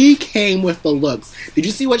she came with the looks. Did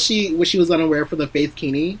you see what she was gonna wear for the Faith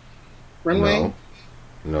Keeney runway?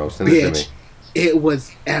 No, send it to me. Bitch, it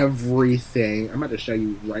was everything. I'm about to show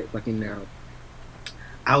you right fucking now.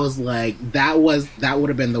 I was like, that would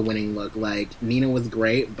have been the winning look. Like, Nina was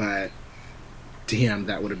great, but damn,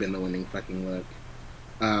 that would have been the winning fucking look.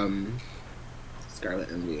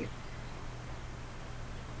 Scarlett Envy.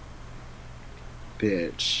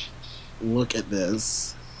 Bitch. Look at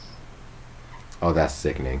this. Oh, that's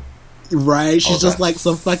sickening. Right? She's Oh, just that's like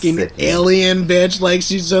some fucking sickening. alien bitch. Like,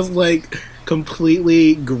 she's just like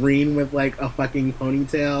completely green with like a fucking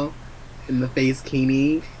ponytail in the face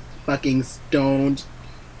Keeney. Fucking stoned.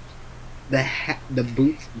 The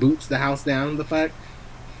boots the house down. The fuck?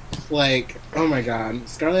 Like, oh my god.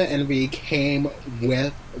 Scarlett Envy came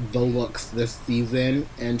with the looks this season,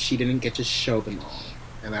 and she didn't get to show them all.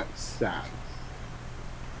 And that's sad.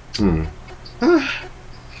 Hmm.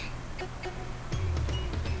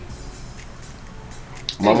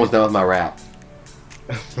 I'm almost done with my rap.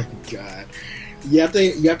 Oh my god. You have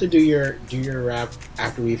to do your rap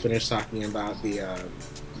after we finish talking about their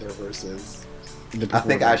verses. I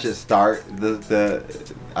think I should start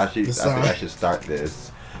I think song. I should start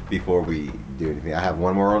this before we do anything. I have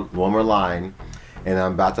one more line, and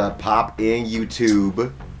I'm about to pop in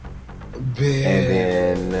YouTube, Bitch.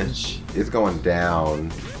 and then it's going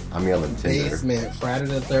down. I'm yelling Tinder. Basement, Friday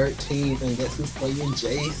the 13th, and guess who's playing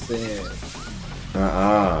Jason?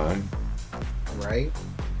 Right?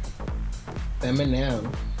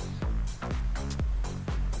 Eminem.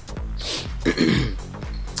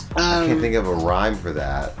 I can't think of a rhyme for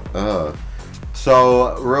that.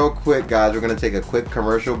 So real quick, guys, we're gonna take a quick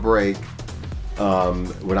commercial break.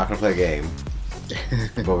 We're not gonna play a game,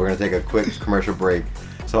 but we're gonna take a quick commercial break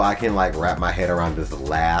so I can like wrap my head around this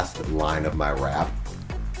last line of my rap,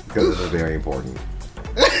 because this is very important.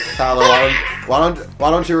 Tyler, why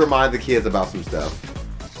don't you remind the kids about some stuff?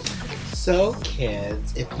 So,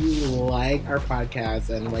 kids, if you like our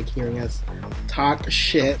podcast and like hearing us talk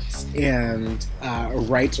shit and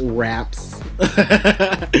write raps, you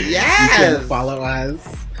can follow us.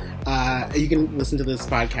 You can listen to this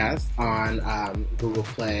podcast on Google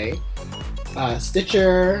Play,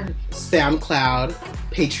 Stitcher, SoundCloud,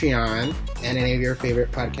 Patreon, and any of your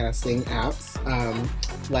favorite podcasting apps.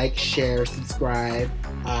 Like, share, subscribe.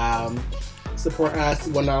 Support us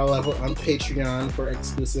 $1 level on Patreon for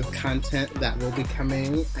exclusive content that will be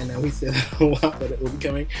coming. I know we say that a lot, but it will be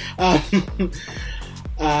coming.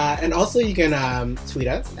 And also you can tweet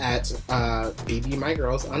us at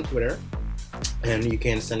BBMyGirls on Twitter. And you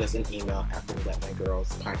can send us an email at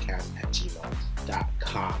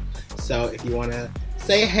BeLetMyGirlsPodcast@gmail.com. So if you want to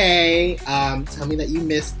say hey, tell me that you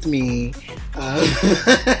missed me,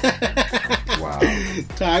 Wow.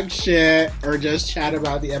 talk shit, or just chat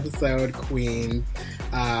about the episode, Queens,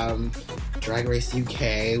 Drag Race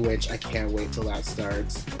UK, which I can't wait till that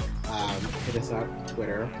starts. Hit us up on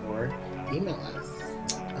Twitter or email us.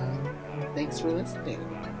 Thanks for listening.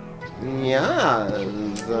 Yeah.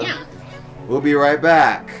 We'll be right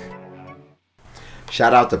back.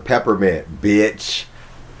 Shout out to Peppermint, bitch.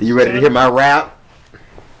 You ready to hear my rap?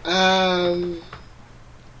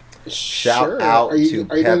 Shout Sure. out are you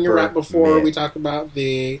to doing your rap before Peppermint. we talk about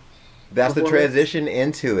the... That's the performance? transition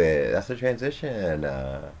into it. That's the transition.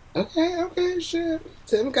 Okay, shit.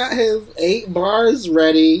 Tim got his 8 bars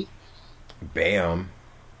ready. Bam.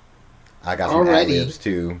 I got some Already. ad-libs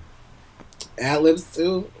too. Ad-libs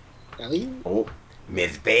too. Ellie? Oh,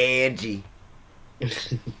 Miss Vanjie.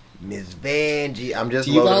 Miss Vanjie. I'm just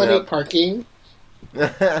Do you loading validate up. parking?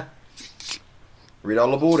 Read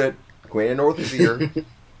all about it. Queen of North is here.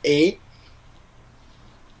 8.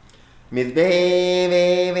 Miss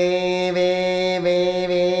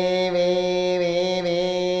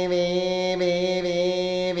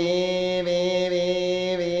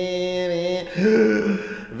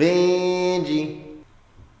Vanjie.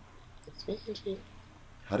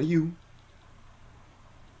 How do you?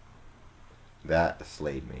 That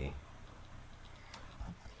slayed me.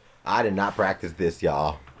 I did not practice this,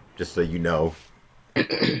 y'all. Just so you know.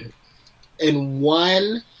 In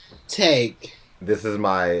one take. This is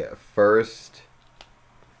my first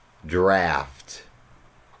draft.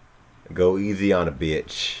 Go easy on a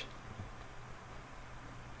bitch.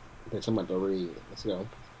 Bitch, I'm about to read. Let's go.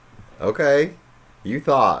 Okay. You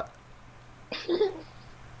thought.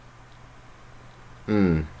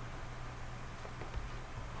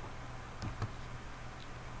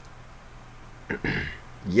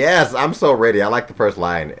 Yes, I'm so ready. I like the first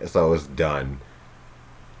line, so it's done.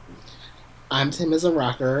 I'm Tim as a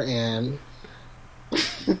rocker, and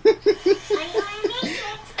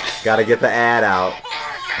Gotta get the ad out.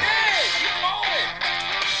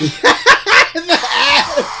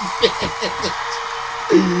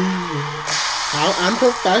 How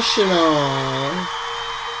unprofessional.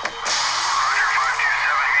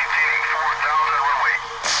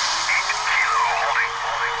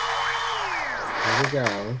 Here we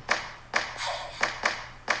go.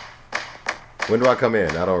 When do I come in?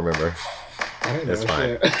 I don't remember. I don't know. It's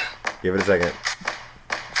fine. Shit. Give it a second.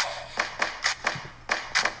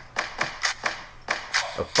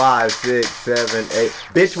 A 5, 6, 7, 8.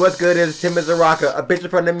 Bitch, what's good is Tim is a rocker. A bitch in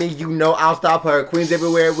front of me, you know I'll stop her. Queens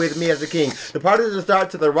everywhere with me as a king. The party is the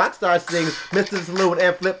start to the rock star sings. Mr. Saloon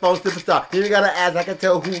and Flip Phone Superstar. You gotta ask, I can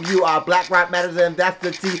tell who you are. Black rock matters and that's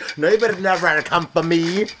the T. No, you better never try to come for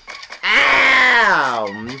me.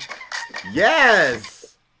 Ow!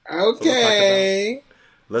 Yes! Okay.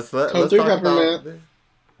 Let's Come talk through, about Peppermint.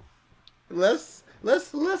 let's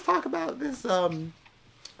talk about this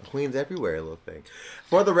Queens Everywhere little thing.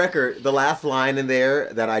 For the record, the last line in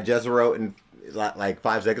there that I just wrote in like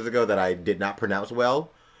 5 seconds ago that I did not pronounce well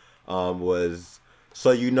was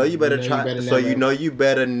so you know you better you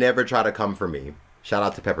better never try to come for me. Shout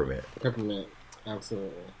out to Peppermint. Peppermint,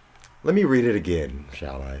 absolutely. Let me read it again,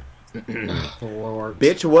 shall I? Lord.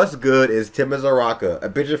 Bitch, what's good is Tim is a rocker. A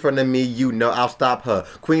bitch in front of me, you know I'll stop her.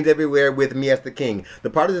 Queens everywhere with me as the king. The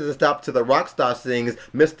party doesn't stop till the rock star sings.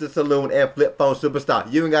 Mr. Saloon and Flip Phone Superstar.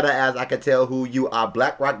 You ain't gotta ask, I can tell who you are.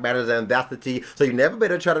 Black rock matters and that's the T. So you never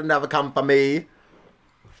better try to never come for me.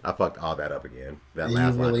 I fucked all that up again. That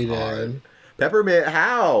last You really line hard. did. Peppermint,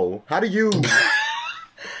 how? How do you?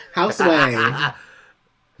 House Wayne.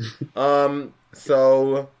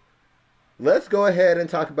 So let's go ahead and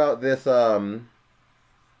talk about this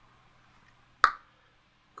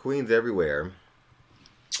Queens Everywhere.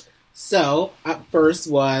 So, up first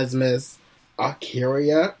was Miss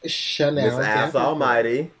Akira Chanel. Miss Ass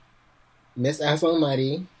Almighty. Miss Ass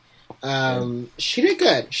Almighty. She did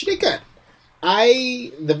good. She did good.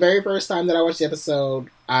 The very first time that I watched the episode,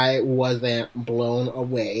 I wasn't blown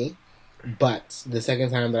away. But the second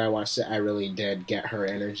time that I watched it, I really did get her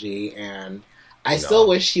energy. And I still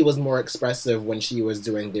wish she was more expressive when she was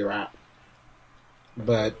doing the rap.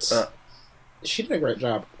 But she did a great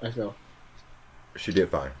job, I feel. She did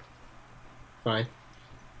fine. Fine.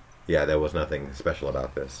 Yeah, there was nothing special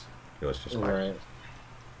about this. It was just fine. Right.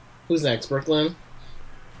 Who's next? Brooklyn?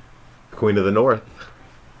 Queen of the North.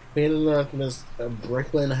 Queen of the North, Miss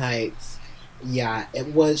Brooklyn Heights. Yeah,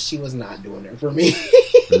 she was not doing it for me.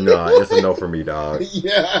 No, it's a no for me, dog.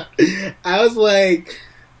 Yeah. I was like,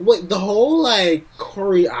 wait, the whole, like,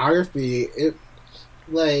 choreography, it,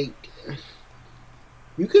 like,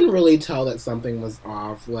 you can really tell that something was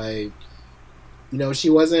off. Like, you know, she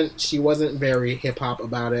wasn't very hip-hop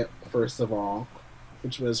about it, first of all,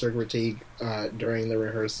 which was her critique during the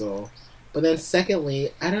rehearsal. But then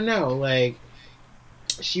secondly, I don't know, like,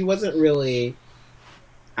 she wasn't really,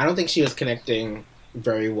 I don't think she was connecting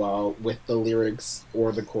very well with the lyrics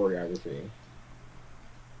or the choreography.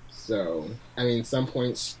 So, I mean, some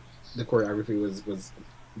points the choreography was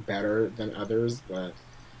better than others, but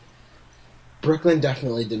Brooklyn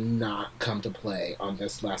definitely did not come to play on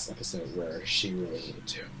this last episode where she really needed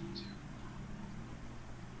to.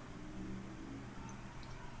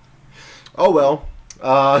 Oh, well.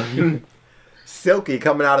 Silky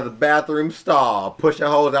coming out of the bathroom stall, pushing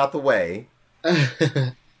hoes out the way.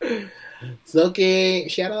 Silky,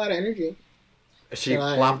 she had a lot of energy. She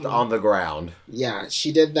flopped on the ground. Yeah,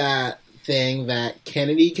 she did that thing that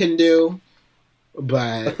Kennedy can do,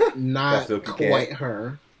 but not quite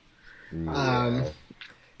her. Yeah.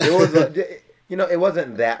 It was, it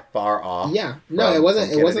wasn't that far off. Yeah, no, it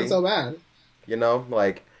wasn't. It wasn't so bad. You know,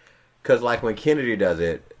 like, because like when Kennedy does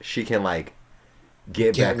it, she can like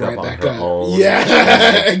get back right up on back her up. own.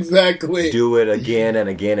 Yeah, exactly. Do it again and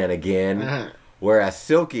again and again. Uh-huh. Whereas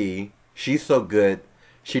Silky, she's so good,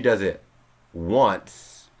 she does it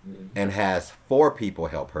once and has 4 people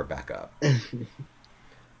help her back up.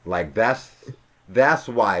 Like that's That's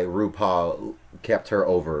why RuPaul kept her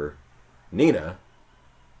over Nina.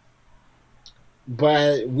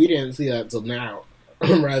 But we didn't see that till now.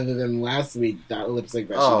 Rather than last week, that lip sync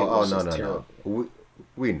that she did was just terrible.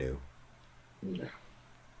 We knew. No.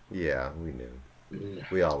 Yeah, we knew. No.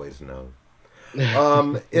 We always know.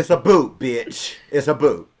 It's a boot, bitch. It's a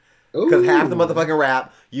boot. Because half the motherfucking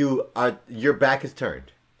rap, your back is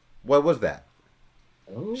turned. What was that?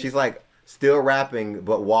 Ooh. She's like still rapping,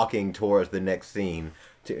 but walking towards the next scene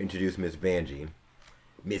to introduce Miss Vanjie.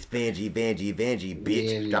 Miss Vanjie, bitch.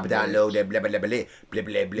 Vanjie, Drop it down low, blah, blah, blah, blah, blah,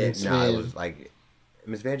 blah, blah. Miss Nah, it was like,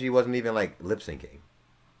 Miss Vanjie wasn't even like lip syncing.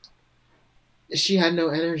 She had no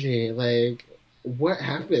energy. Like, what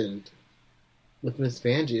happened with Miss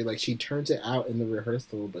Vanjie? Like, she turned it out in the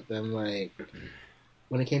rehearsal, but then, like,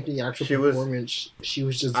 when it came to the actual performance, she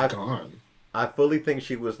was just gone. I fully think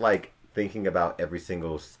she was, like, thinking about every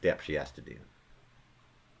single step she has to do.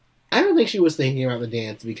 I don't think she was thinking about the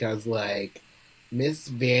dance because, like, Miss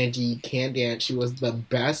Vanjie can dance. She was the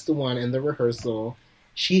best one in the rehearsal.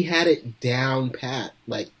 She had it down pat,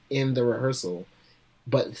 like, in the rehearsal.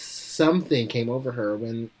 But something came over her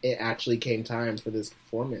when it actually came time for this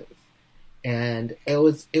performance. And it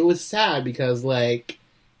was sad because, like,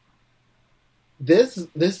 this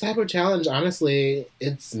type of challenge, honestly,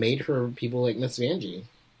 it's made for people like Miss Vanjie.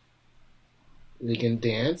 She can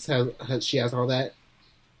dance. She has all that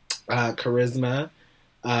charisma.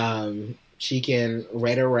 She can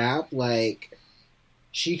write a rap. Like,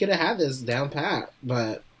 she could have had this down pat,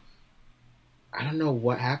 but I don't know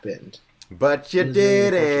what happened. But you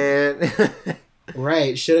didn't.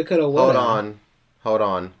 Right. Shoulda, coulda, woulda. Hold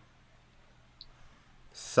on.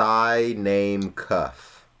 Psy name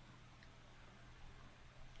Cuff.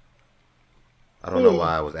 I don't know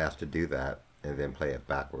why I was asked to do that and then play it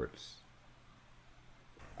backwards.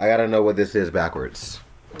 I gotta know what this is backwards.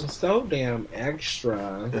 It's so damn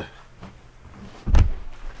extra.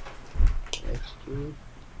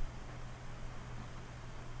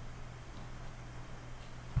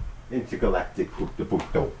 Intergalactic.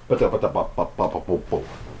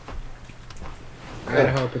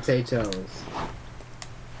 Idaho potatoes.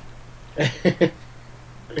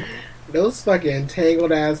 Those fucking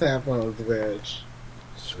tangled ass headphones, bitch.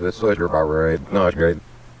 This was about right. No, it's great.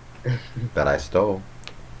 That I stole.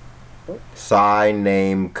 Psy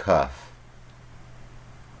name Cuff.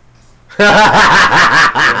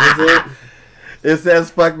 What is it? It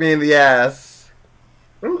says fuck me in the ass.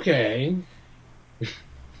 Okay.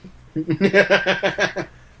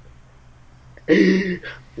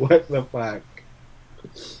 What the fuck?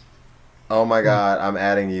 Oh my god, I'm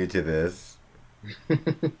adding you to this.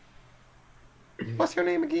 What's your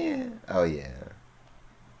name again? Oh yeah.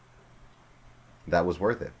 That was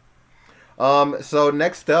worth it. So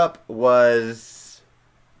next up was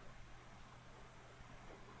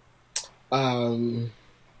are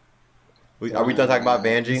we done talking about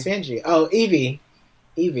Vanjie? Vanjie. Oh, Evie.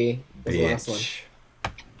 Evie was the last one.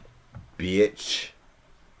 Bitch.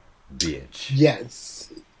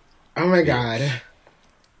 Yes. Oh my god.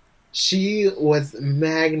 She was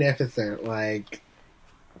magnificent. Like,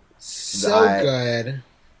 so good.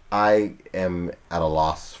 I am at a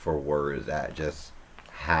loss for words at just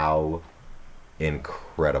how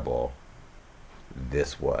incredible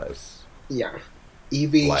this was. Yeah.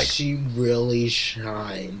 Evie, Like, she really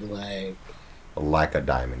shined. Like a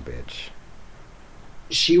diamond, bitch.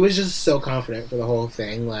 She was just so confident for the whole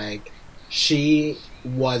thing. Like, she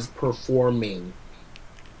was performing.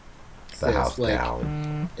 The house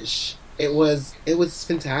down. It was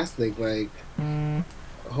fantastic. Like,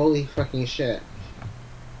 holy fucking shit.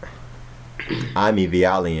 I'm Evie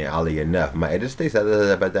Ali enough. My editor states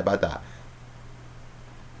about that.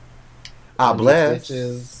 Ah, bless.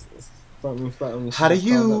 Bitches, something, how do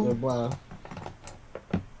you... Blah, blah, blah.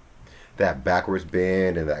 That backwards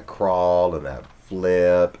bend and that crawl and that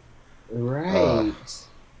flip. Right.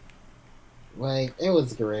 Like, it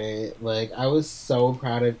was great. Like, I was so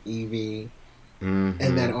proud of Evie. Mm-hmm.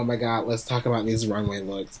 And then, oh my god, let's talk about these runway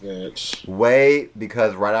looks, bitch. Wait,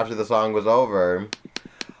 because right after the song was over,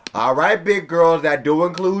 all right, big girls, that do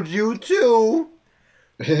include you too.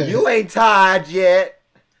 You ain't tired yet.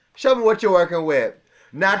 Show me what you're working with.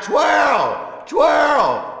 Now twirl,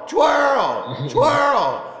 twirl, twirl,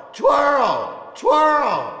 twirl, twirl, twirl,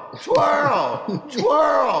 twirl, twirl,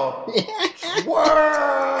 twirl,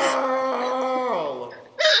 twirl.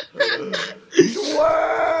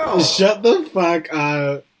 Shut the fuck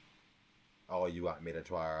up. Oh, you want me to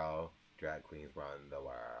twirl? Drag queens run the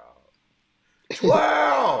world.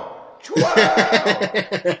 Twirl! Twirl!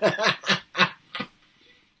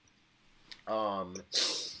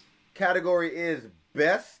 Category is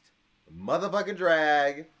Best motherfucking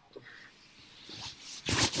drag.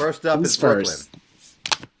 First up Who's is Brooklyn. first?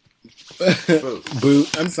 Boot.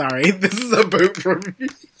 Boot. I'm sorry. This is a boot for me.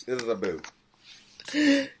 This is a boot.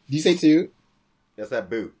 Did you say toot? It's that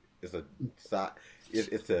boot. It's a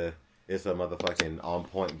motherfucking on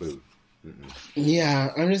point boot. Mm-mm.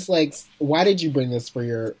 Yeah, I'm just like, why did you bring this for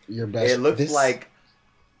your best? It looks like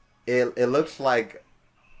it looks like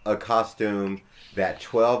a costume that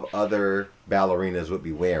 12 other ballerinas would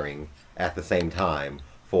be wearing at the same time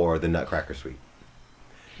for the Nutcracker Suite.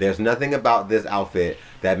 There's nothing about this outfit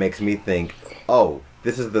that makes me think, oh,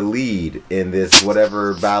 this is the lead in this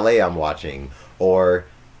whatever ballet I'm watching, or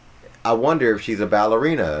I wonder if she's a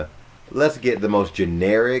ballerina. Let's get the most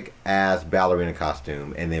generic ass ballerina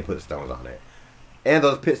costume and then put stones on it. And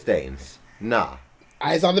those pit stains. Nah.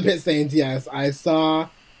 I saw the pit stains, yes. I saw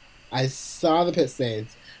the pit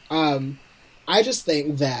stains. I just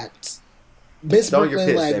think that Miss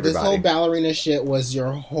Brooklyn, like, this whole ballerina shit was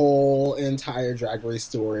your whole entire Drag Race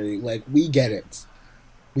story. Like, we get it.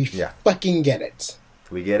 We fucking get it.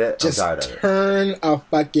 We get it? Just I'm tired of it. turn a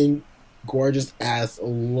fucking gorgeous ass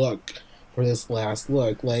look for this last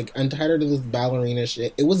look. Like, I'm tired of this ballerina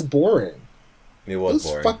shit. It was boring. It was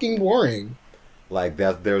boring. Fucking boring. Like,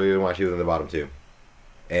 that's the reason why she was in the bottom two.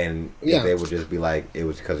 And if they would just be like, it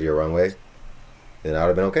was because of your runway, then I would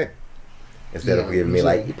have been okay. Instead of giving me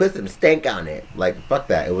like, you put some stank on it. Like, fuck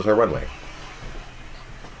that. It was her runway.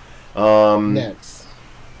 Next.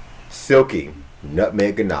 Silky.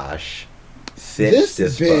 Nutmeg Ganache. This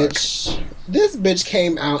bitch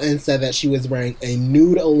came out and said that she was wearing a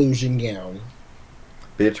nude illusion gown.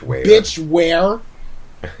 Bitch, where? Bitch, where?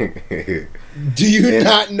 Do you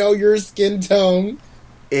not know your skin tone?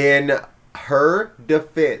 In her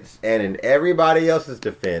defense and in everybody else's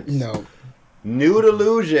defense, no. Nude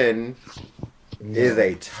illusion is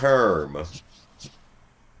a term.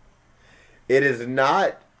 It is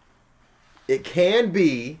not. It can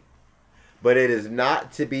be, but it is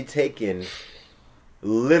not to be taken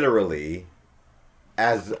literally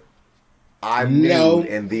as I'm nude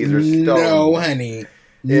and these are stones. No, honey.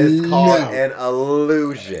 It's called an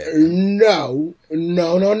illusion. No.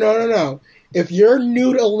 If your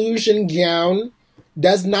nude illusion gown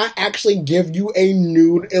does not actually give you a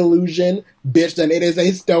nude illusion, bitch, then it is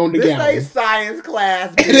a stoned gown. This ain't science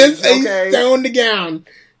class, bitch. It is a stoned gown.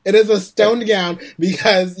 It is a stoned gown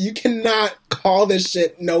because you cannot call this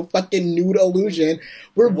shit no fucking nude illusion.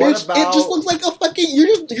 Where bitch, it just looks like a fucking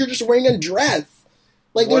you're just wearing a dress.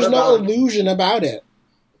 Like there's no illusion about it.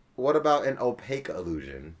 What about an opaque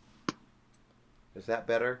illusion? Is that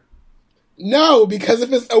better? No, because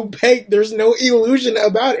if it's opaque, there's no illusion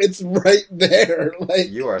about it. It's right there. Like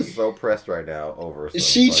you are so pressed right now over.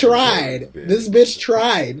 She tried. This bitch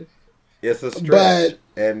tried. It's a stretch, but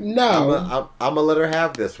and no, I'm gonna let her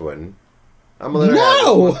have this one. I'm gonna let her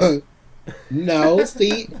have this one. No,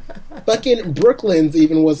 see, fucking Brooklyn's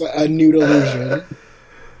even was a nude illusion.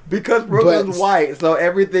 Because Brooklyn's white, so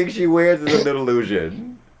everything she wears is a nude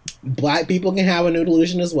illusion. Black people can have a nude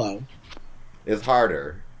illusion as well. It's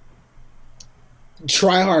harder.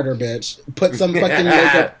 Try harder, bitch. Put some fucking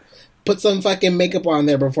makeup. Put some fucking makeup on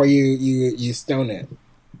there before you stone it.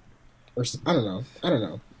 Or I don't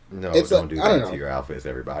know. No, don't do that to your outfits,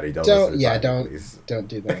 everybody. Don't do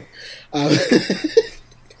that.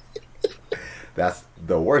 That's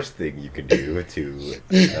the worst thing you can do to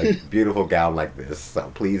a beautiful gown like this.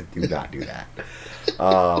 So please do not do that.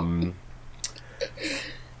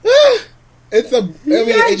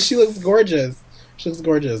 She looks gorgeous. She looks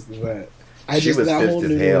gorgeous, but that whole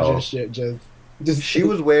new illusion shit just. She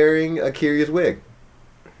was wearing a curious wig.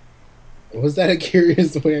 Was that a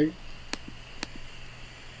curious wig?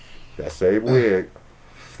 That same wig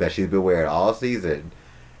that she's been wearing all season.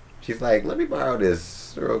 She's like, let me borrow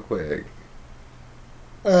this real quick.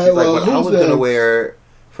 She's like, I was going to wear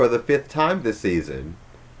for the 5th time this season.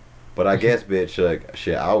 But I guess, bitch, like,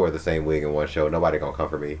 shit, I'll wear the same wig in one show. Nobody going to come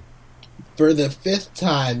for me. For the 5th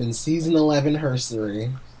time in season 11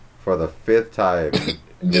 herstory. For the 5th time.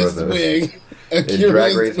 This wig. In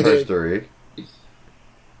Drag Race herstory.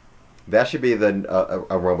 That should be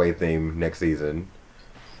a runway theme next season.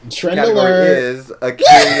 Trend category alert. Is a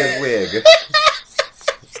curious wig.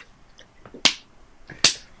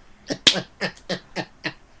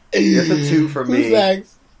 It's a 2 for me. Who's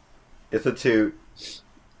next? It's a 2.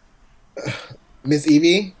 Miss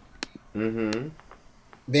Evie? Mm-hmm.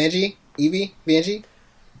 Vanjie? Evie? Vanjie?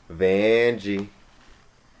 Vanjie.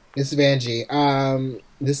 It's Vanjie.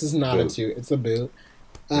 This is not boot. a 2. It's a boot.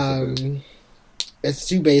 It's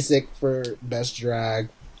too basic for best drag.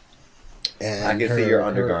 And I can see your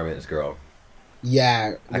undergarments, girl.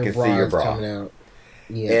 Yeah, I can see your bra coming out.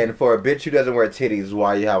 Yeah. And for a bitch who doesn't wear titties,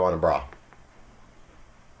 why you have on a bra?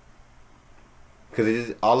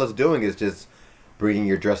 Because all it's doing is just bringing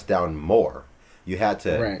your dress down more. You had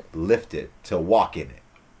to lift it to walk in it.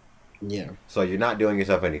 Yeah. So you're not doing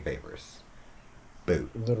yourself any favors. Boo.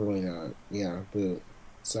 Literally not. Yeah, boo.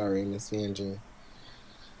 Sorry, Miss Vanjie.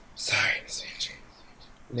 Sorry, Miss Vanjie.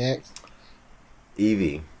 Next.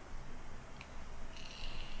 Evie.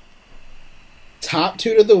 Top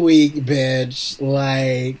 2 of the week, bitch.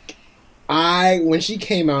 Like, when she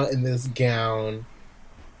came out in this gown,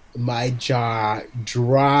 my jaw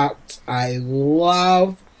dropped. I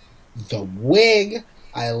love the wig.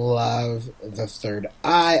 I love the third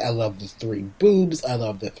eye. I love the 3 boobs. I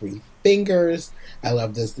love the 3 fingers. I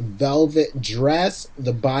love this velvet dress.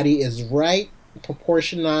 The body is right,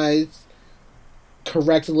 proportionized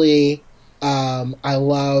correctly. I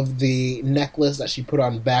love the necklace that she put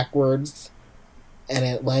on backwards, and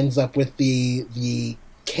it lines up with the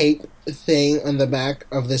cape thing on the back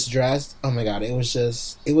of this dress. Oh my god, it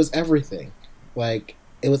was everything. Like,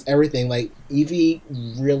 it was everything. Like, Evie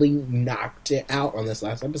really knocked it out on this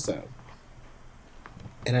last episode.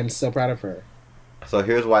 And I'm so proud of her. So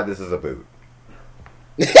here's why this is a boot.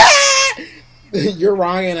 You're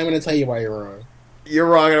wrong, and I'm going to tell you why you're wrong. You're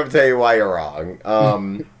wrong, and I'm going to tell you why you're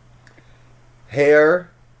wrong.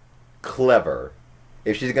 Hair, clever.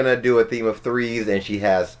 If she's going to do a theme of 3s and she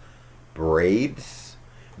has braids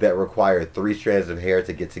that require 3 strands of hair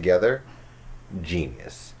to get together,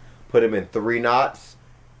 genius. Put them in 3 knots,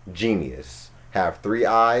 genius. Have 3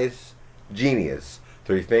 eyes, genius.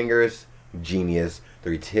 3 fingers, genius.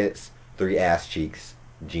 3 tits, 3 ass cheeks,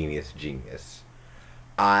 genius, genius.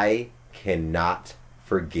 I cannot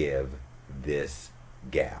forgive this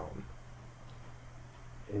gown.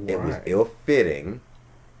 Why? It was ill-fitting.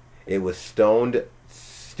 It was stoned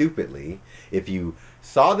stupidly. If you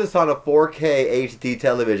saw this on a 4K HD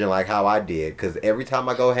television like how I did, because every time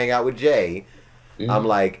I go hang out with Jay, I'm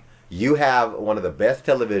like, you have one of the best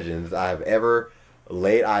televisions I have ever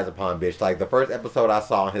laid eyes upon, bitch. Like, the first episode I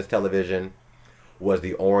saw on his television was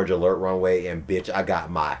the Orange Alert runway, and bitch, I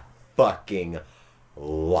got my fucking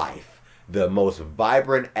life. The most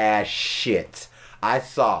vibrant ass shit I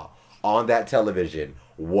saw on that television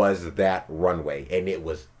was that runway, and it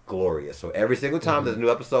was glorious. So every single time there's a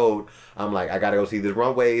new episode, I'm like, I gotta go see these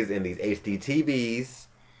runways and these HD TVs.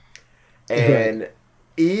 And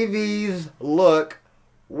Evie's look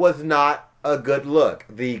was not a good look.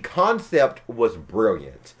 The concept was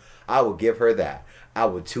brilliant. I will give her that. I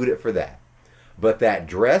would toot it for that. But that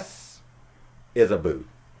dress is a boot.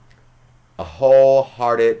 A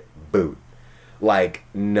wholehearted boot. Like,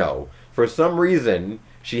 no. For some reason,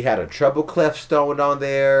 she had a treble clef stoned on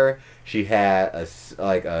there. She had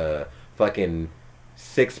a fucking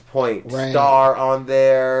 6-point star on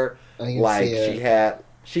there. Like,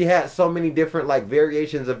 she had so many different, like,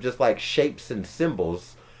 variations of just, like, shapes and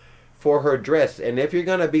symbols for her dress. And if you're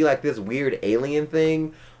gonna be like this weird alien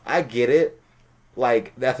thing, I get it.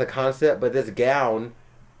 Like, that's a concept, but this gown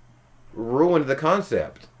ruined the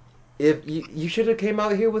concept. If you should have came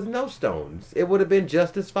out here with no stones, it would have been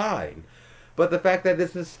just as fine. But the fact that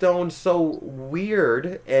this is stoned so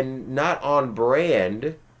weird and not on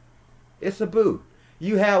brand, it's a boot.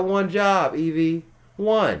 You had one job, Evie.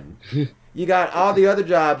 One. You got all the other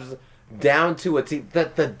jobs down to a T.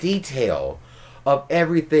 The detail of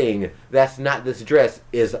everything that's not this dress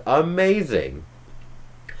is amazing.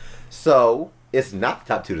 So, it's not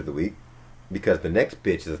the top 2 of the week, because the next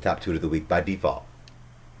bitch is the top 2 of the week by default.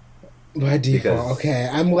 By default, okay.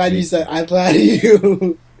 I'm glad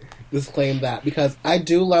you disclaimed that, because I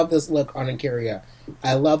do love this look on A'keria.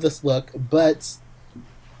 I love this look, but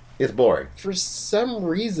it's boring. For some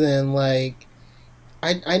reason, like,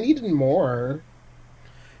 I needed more.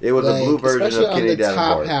 It was a blue version of Kitty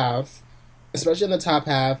Davenport. Especially on the top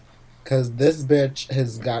half, because this bitch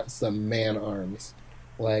has got some man arms.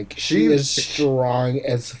 Like, she is strong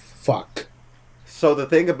as fuck. So the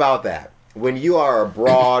thing about that, when you are a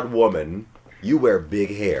broad woman, you wear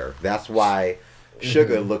big hair. That's why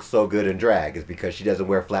Sugar looks so good in drag, is because she doesn't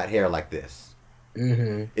wear flat hair like this.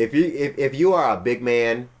 If you are a big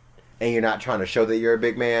man and you're not trying to show that you're a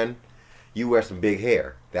big man, you wear some big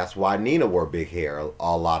hair. That's why Nina wore big hair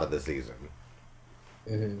a lot of the season.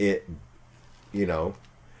 It, you know,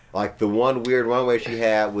 like the one weird runway she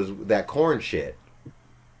had was that corn shit.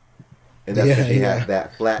 And that's because she had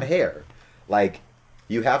that flat hair. Like,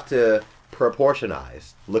 you have to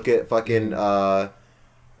proportionize. Look at fucking Eureka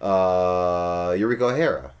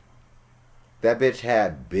O'Hara. That bitch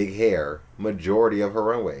had big hair majority of her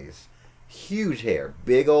runways. Huge hair.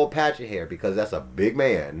 Big old patchy hair, because that's a big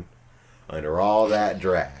man under all that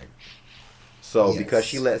drag. So because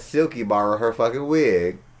she let Silky borrow her fucking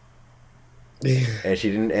wig, and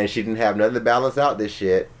she didn't have nothing to balance out this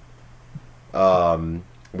shit.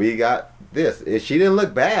 We got this. She didn't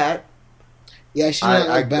look bad. Yeah, she didn't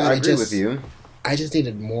look bad. I agree with you. I just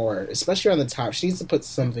needed more, especially on the top. She needs to put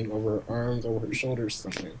something over her arms, over her shoulders,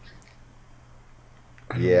 something.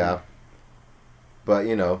 Yeah. But,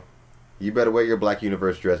 you know, you better wear your Black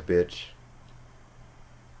Universe dress, bitch.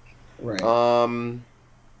 Right.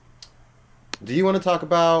 Do you want to talk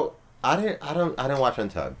about... I didn't watch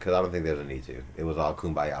Untucked because I don't think there's a need to. It was all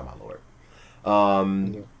kumbaya, my lord.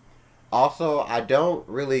 Yeah. Also, I don't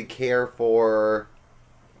really care for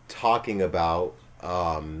talking about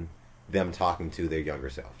them talking to their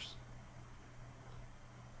younger selves.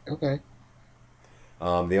 Okay.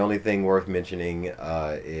 The only thing worth mentioning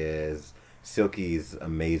is Silky's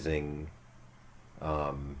amazing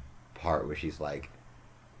part where she's like,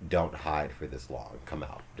 "Don't hide for this long. Come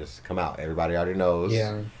out. Just come out. Everybody already knows."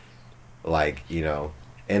 Yeah. Like, you know,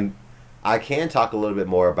 and I can talk a little bit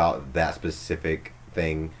more about that specific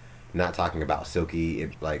thing. Not talking about Silky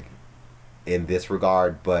in this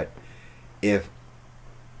regard, but if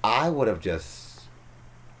I would have just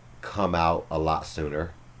come out a lot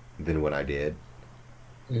sooner than when I did,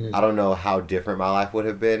 I don't know how different my life would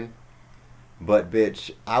have been. But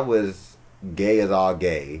bitch, I was gay as all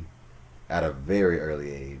gay at a very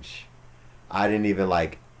early age. I didn't even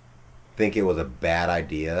think it was a bad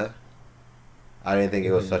idea. I didn't think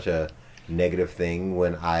it was such a negative thing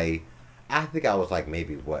when I think I was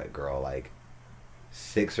maybe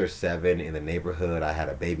 6 or 7 in the neighborhood. I had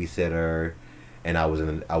a babysitter, and I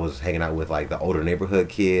was hanging out with the older neighborhood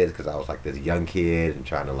kids because I was this young kid and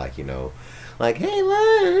trying to hey,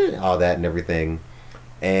 what? All that and everything.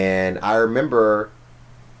 And I remember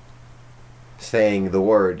saying the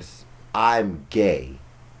words, "I'm gay,"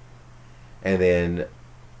 and then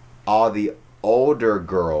all the older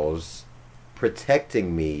girls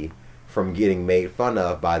protecting me from getting made fun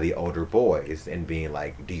of by the older boys and being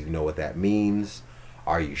like, "Do you know what that means?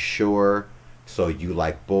 Are you sure? So you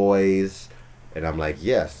like boys?" And I'm like,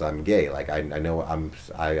 "Yes, I'm gay. I know I'm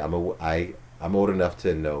old enough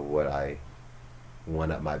to know what I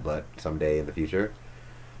want up my butt someday in the future."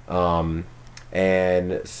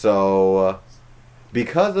 And so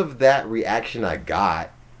because of that reaction I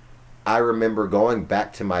got, I remember going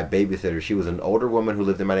back to my babysitter. She was an older woman who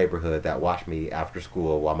lived in my neighborhood that watched me after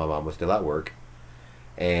school while my mom was still at work.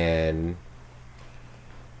 And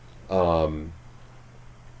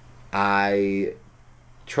I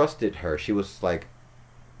trusted her. She was my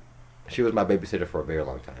babysitter for a very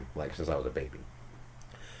long time, since I was a baby.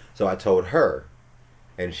 So I told her,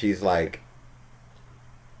 and she's like,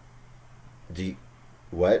 Do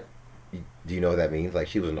you know what that means?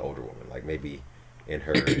 She was an older woman, maybe in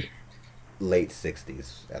her late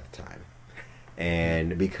 60s at the time.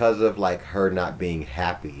 And because of her not being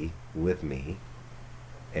happy with me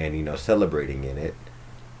and celebrating in it,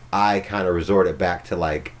 I kind of resorted back to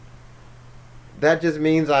that just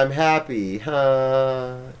means I'm happy,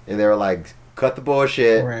 huh? And they were like, "Cut the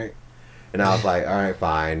bullshit." Right. And I was like, "All right,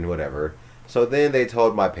 fine, whatever." So then they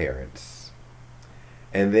told my parents.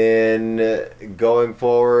 And then going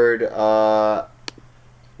forward,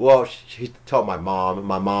 she told my mom.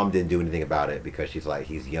 My mom didn't do anything about it because she's like,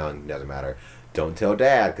 "He's young, doesn't matter. Don't tell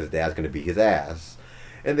Dad because Dad's going to beat his ass."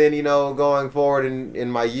 And then, going forward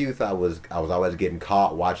in my youth, I was always getting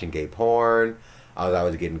caught watching gay porn. I was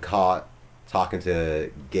always getting caught talking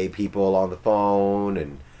to gay people on the phone.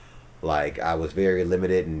 And, I was very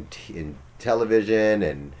limited in television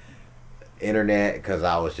and internet because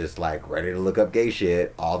I was just, ready to look up gay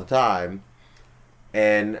shit all the time.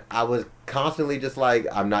 And I was constantly just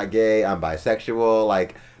I'm not gay, I'm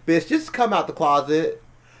bisexual. Bitch, just come out the closet.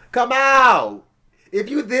 Come out! If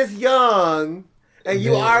you this young and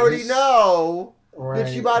you already know, right,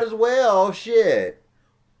 then you might as well, shit.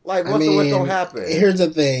 What's gonna happen? Here's the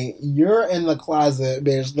thing. You're in the closet,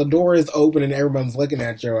 bitch. The door is open and everyone's looking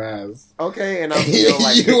at your ass. Okay, and I'm still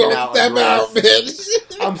you won't step out, bitch.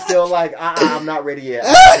 I'm still I'm not ready yet.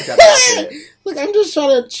 Look, I'm just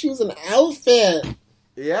trying to choose an outfit.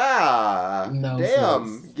 Yeah. No.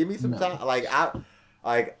 Damn. Sis. Give me some time.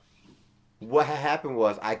 What happened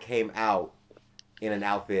was I came out in an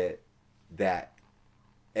outfit that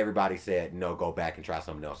everybody said, "No, go back and try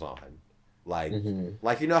something else on."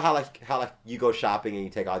 You know how you go shopping and you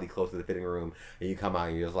take all these clothes to the fitting room and you come out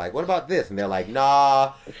and you're just like, "What about this?" And they're like,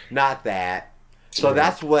 "Nah, not that." So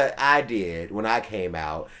that's what I did when I came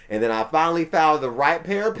out. And then I finally found the right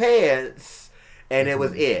pair of pants, and it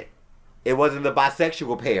was it. It wasn't the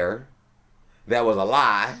bisexual pair. That was a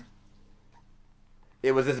lie.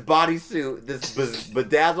 It was this bodysuit, this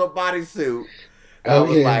bedazzled bodysuit. I Oh,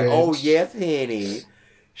 was yeah, like, bitch. oh yes, Henny.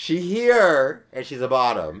 She here and she's a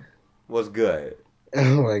bottom. Was good.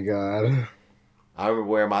 Oh my god. I remember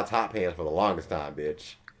wearing my top pants for the longest time,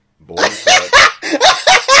 bitch. Boy, cut.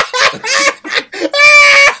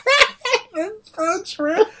 That's so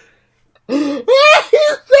true.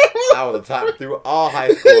 I was a top through all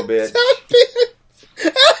high school, bitch.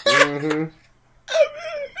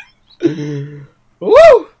 Mm-hmm.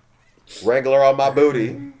 Woo! Wrangler on my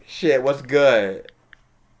booty. Shit, what's good?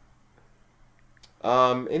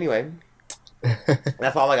 Anyway.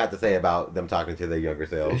 That's all I got to say about them talking to their younger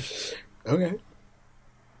selves. Okay.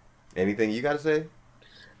 Anything you got to say?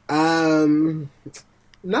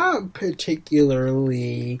 Not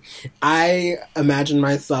particularly. I imagine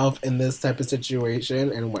myself in this type of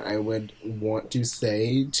situation and what I would want to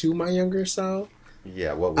say to my younger self.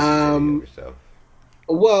 Yeah, what would you say to yourself?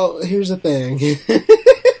 Well, here's the thing.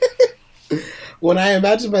 When I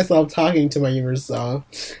imagine myself talking to my younger self,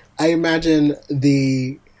 I imagine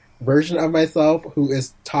the version of myself who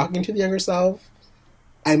is talking to the younger self.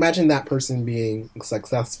 I imagine that person being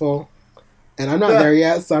successful. And I'm not there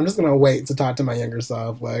yet, so I'm just gonna wait to talk to my younger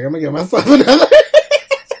self. Like, I'm gonna give myself another.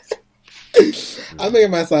 I'm gonna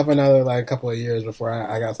give myself another like couple of years before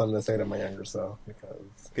I got something to say to my younger self.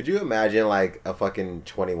 Because Could you imagine like a fucking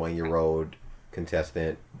 21-year-old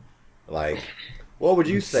contestant? Like, what would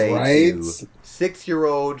you say Right? to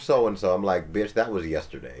 6-year-old so and so? I'm like, bitch, that was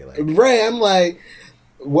yesterday. Like, right, I'm like,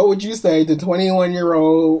 what would you say to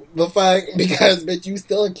 21-year-old the fuck? Because bitch, you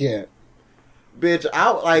still a kid. bitch,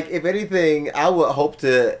 if anything, I would hope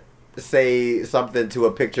to say something to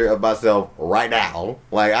a picture of myself right now.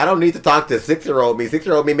 Like, I don't need to talk to 6-year-old me.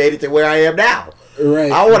 6-year-old me made it to where I am now.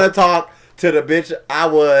 Right. I want to talk to the bitch I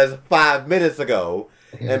was 5 minutes ago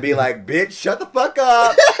and be like, bitch, shut the fuck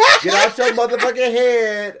up. Get out your motherfucking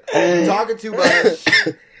head. You're talking too much.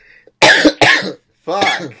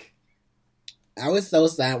 Fuck. I was so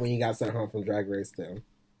sad when you got sent home from Drag Race too.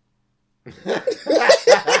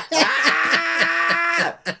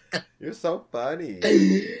 You're so funny.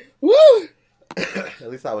 Woo! At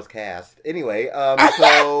least I was cast. Anyway,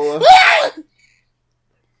 so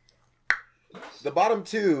the bottom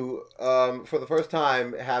two, for the first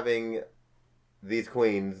time having these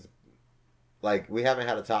queens, like, we haven't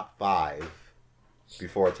had a top 5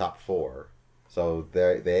 before a top 4. So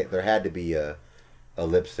there had to be a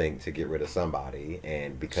lip sync to get rid of somebody,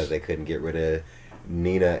 and because they couldn't get rid of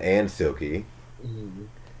Nina and Silky,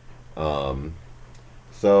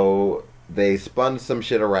 so they spun some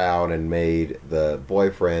shit around and made the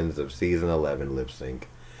boyfriends of season 11 lip sync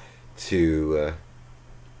to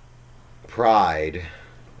Pride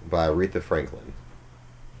by Aretha Franklin.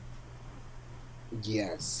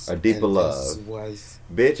 Yes. A Deeper And Love. This was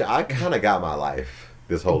Bitch, I kind of got my life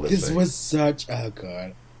this whole lip sync. This was such a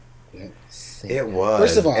good lip sync. It was.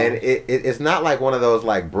 First of all, and it's not like one of those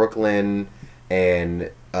like Brooklyn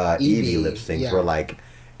and Evie lip syncs yeah. where like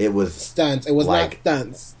it was stunts. It was like, not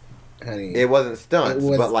stunts, honey. It wasn't stunts, It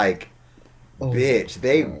was- but like, Oh bitch, my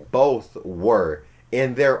they God. both were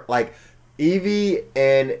in their like Evie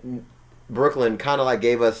and Brooklyn kind of like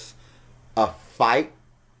gave us a fight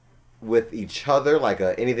with each other, like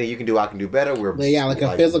anything you can do, I can do better. We're like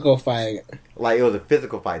a physical fight. like it was a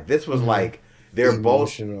physical fight. This was Mhm. like they're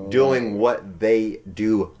Emotional, both doing like- what they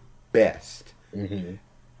do best. Mm-hmm.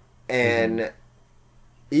 And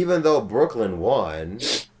even though Brooklyn won,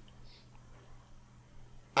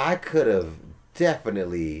 I could have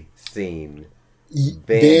definitely seen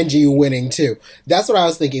Vanjie winning too. That's what I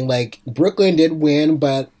was thinking. Like, Brooklyn did win,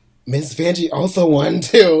 but Miss Vanjie also won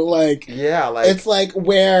too. Like, yeah, like it's like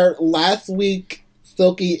where last week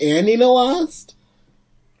Silky and Nina lost.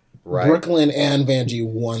 right. Brooklyn and Vanjie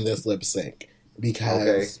won this lip sync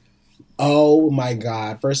because, oh my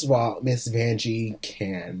god! First of all, Miss Vanjie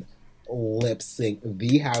can lip sync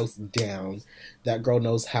the house down. That girl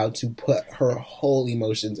knows how to put her whole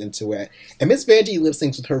emotions into it, and Miss Vanjie lip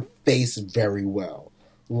syncs with her face very well.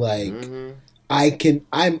 Like,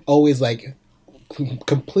 I'm always like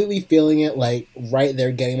completely feeling it, like right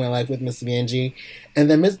there, getting my life with Miss Vanjie, and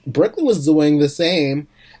then Miss Brooklyn was doing the same.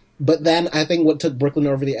 But then I think what took Brooklyn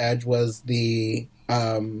over the edge was the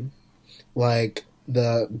like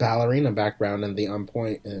the ballerina background and the on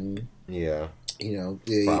point and Yeah.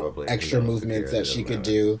 the Probably. extra Who knows? movements Who that cares? she It could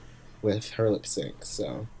doesn't do with her lip sync.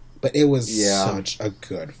 So, but it was Yeah. such a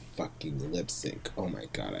good fucking lip sync. Oh my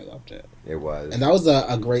god, I loved it. It was. And that was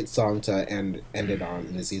a great song to end it on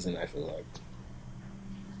in the season, I feel like.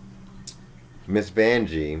 Miss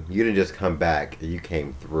Vanjie, you didn't just come back, you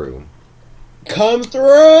came through. Come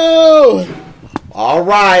through! All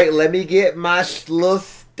right, let me get my little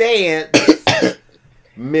stance.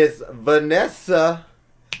 Miss Vanessa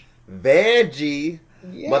Vanjie,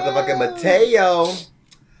 motherfucking Mateo.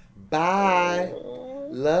 Bye.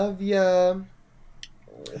 Love ya.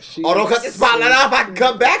 Don't cut the spotlight off. I can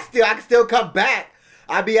come back still. I can still come back.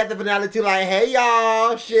 I'll be at the finale too like, hey,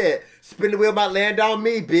 y'all. Shit. Spin the wheel might land on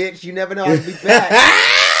me, bitch. You never know I'll be back.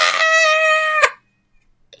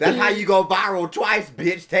 That's how you go viral twice,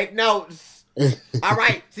 bitch. Take notes. All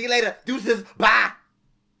right. See you later. Deuces. Bye.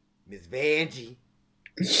 Miss Vanjie.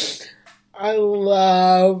 I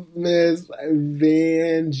love Miss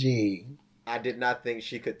Vanjie. I did not think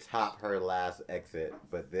she could top her last exit,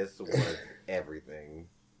 but this was everything.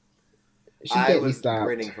 I was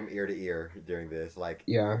grinning from ear to ear during this. Like,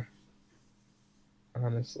 yeah.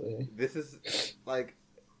 Honestly. This is, like,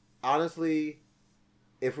 honestly,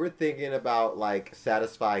 if we're thinking about, like,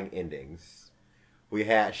 satisfying endings, we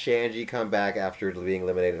had Shanji come back after being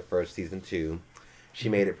eliminated first season 2. She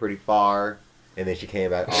made it pretty far, and then she came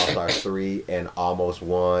back All-Star 3 and almost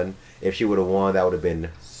won. If she would have won, that would have been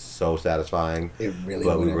so satisfying. It really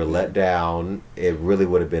But we were let down. It really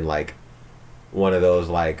would have been, like, one of those,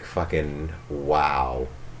 like, fucking, wow,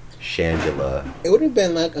 Shangela. It would have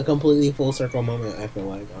been, like, a completely full circle moment, I feel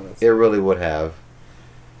like, honestly. It really would have.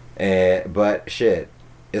 But, shit,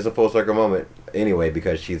 it's a full circle moment anyway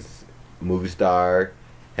because she's a movie star,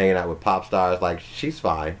 hanging out with pop stars. Like, she's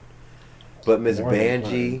fine. But Miss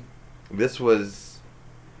Vanjie,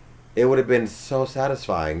 it would have been so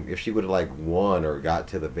satisfying if she would have, like, won or got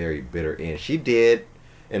to the very bitter end. She did,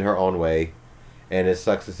 in her own way. And it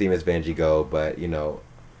sucks to see Miss Vanjie go, but, you know,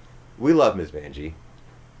 we love Miss Vanjie.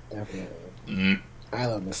 Definitely. I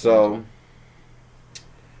love Miss Vanjie. So,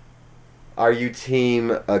 are you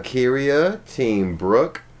Team Akira, Team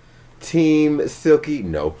Brooke, Team Silky?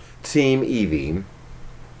 No, Team Evie.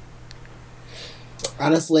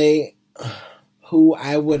 Honestly, who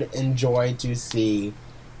I would enjoy to see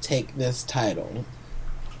take this title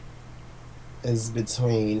is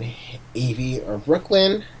between Evie or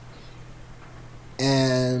Brooklyn.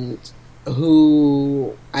 And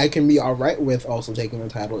who I can be alright with also taking the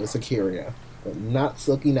title is Akira. But not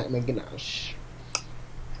Silky Nutmeg Ganache.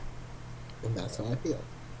 And that's how I feel.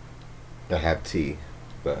 I have tea,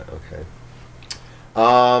 but okay.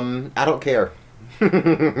 I don't care.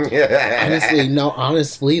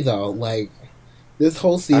 Honestly though, like, this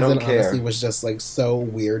whole season honestly was just, like, so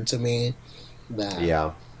weird to me that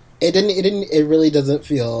it didn't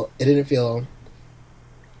feel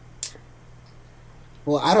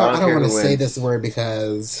well, I don't want to say this word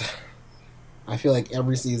because I feel like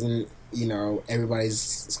every season, you know, everybody's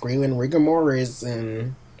screaming rigor mortis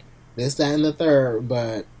and this, that, and the third,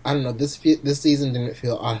 but I don't know, this season didn't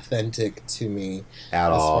feel authentic to me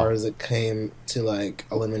at all. As far as it came to, like,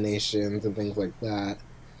 eliminations and things like that.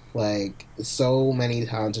 Like, so many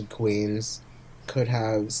talented queens could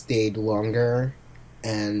have stayed longer,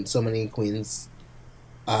 and so many queens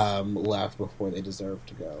left before they deserved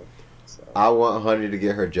to go. So. I want Honey to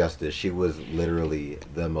get her justice. She was literally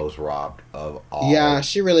the most robbed of all. Yeah,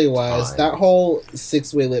 she really was. Time. That whole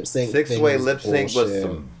six-way lip sync was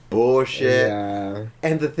some bullshit. Yeah.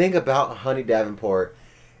 And the thing about Honey Davenport,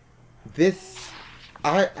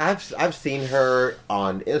 I've seen her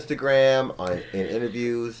on Instagram, in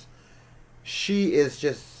interviews. She is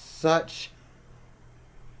just such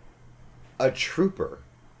a trooper.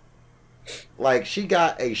 Like, she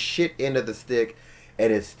got a shit end of the stick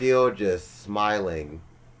and is still just smiling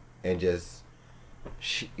and just,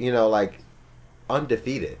 you know, like,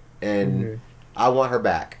 undefeated. And I want her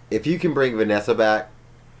back. If you can bring Vanessa back,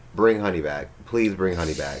 bring Honey back. Please bring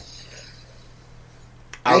Honey back.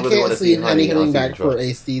 I really can't see Honey coming back for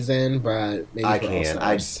a season, but maybe I can.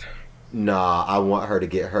 I want her to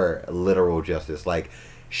get her literal justice. Like,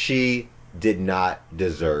 she did not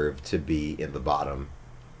deserve to be in the bottom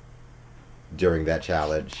during that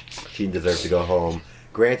challenge. She deserved to go home.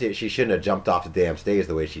 Granted, she shouldn't have jumped off the damn stage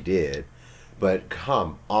the way she did, but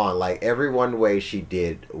come on, like, every one way she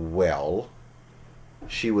did well.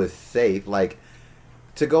 She was safe. Like,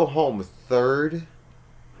 to go home third,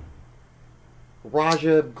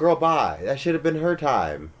 Raja, girl, bye. That should have been her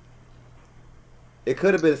time. It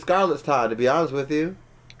could have been Scarlett's time, to be honest with you.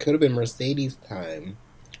 Could have been Mercedes' time,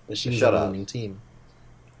 but she was on the winning team.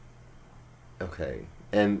 Okay,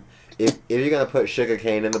 and if you're gonna put Sugar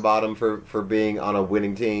Cane in the bottom for being on a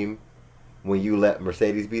winning team, when you let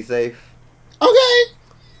Mercedes be safe, okay.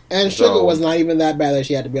 And Sugar was not even that bad that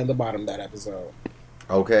she had to be on the bottom that episode.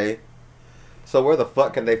 Okay. So where the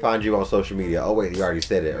fuck can they find you on social media? Oh wait, you already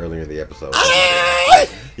said it earlier in the episode.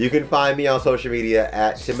 You can find me on social media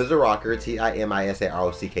at Tim is a Rocker,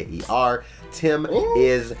 TIMISAROCKER. Tim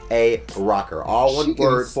is a rocker. All one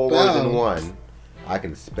word, 4 words in one. I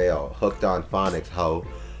can spell. Hooked on phonics, ho.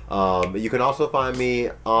 You can also find me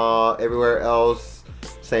everywhere else.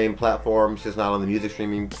 Same platforms, just not on the music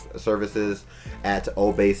streaming services. At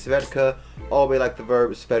Obey Svedka. Obey like the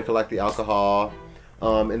verb, Svedka like the alcohol.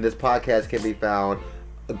 And this podcast can be found.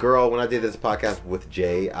 Girl, when I did this podcast with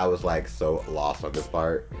Jay, I was like so lost on this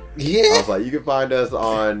part. Yeah. I was like, you can find us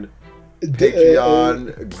on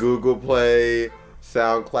Patreon, Google Play,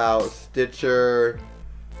 SoundCloud, Stitcher,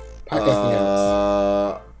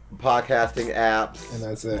 podcasting apps. And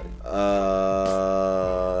that's it.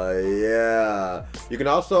 Yeah. You can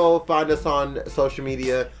also find us on social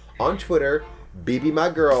media, on Twitter, BB My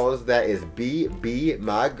Girls. That is BB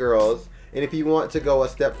My Girls. And if you want to go a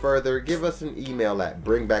step further, give us an email at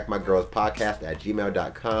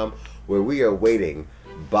bringbackmygirlspodcast@gmail.com, where we are waiting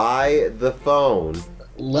by the phone.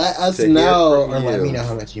 Let us know, or let me know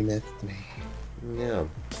how much you missed me. Yeah.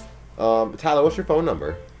 Tyler, what's your phone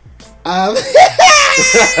number? Nah, I'm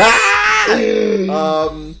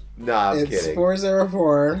it's kidding.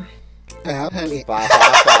 404. Honey.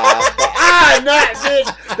 555. Not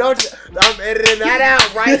bitch. Don't. I'm editing that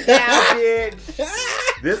out right now, bitch.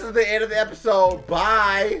 This is the end of the episode.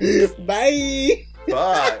 Bye. Bye.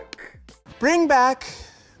 Fuck. Bring back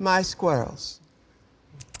my squirrels.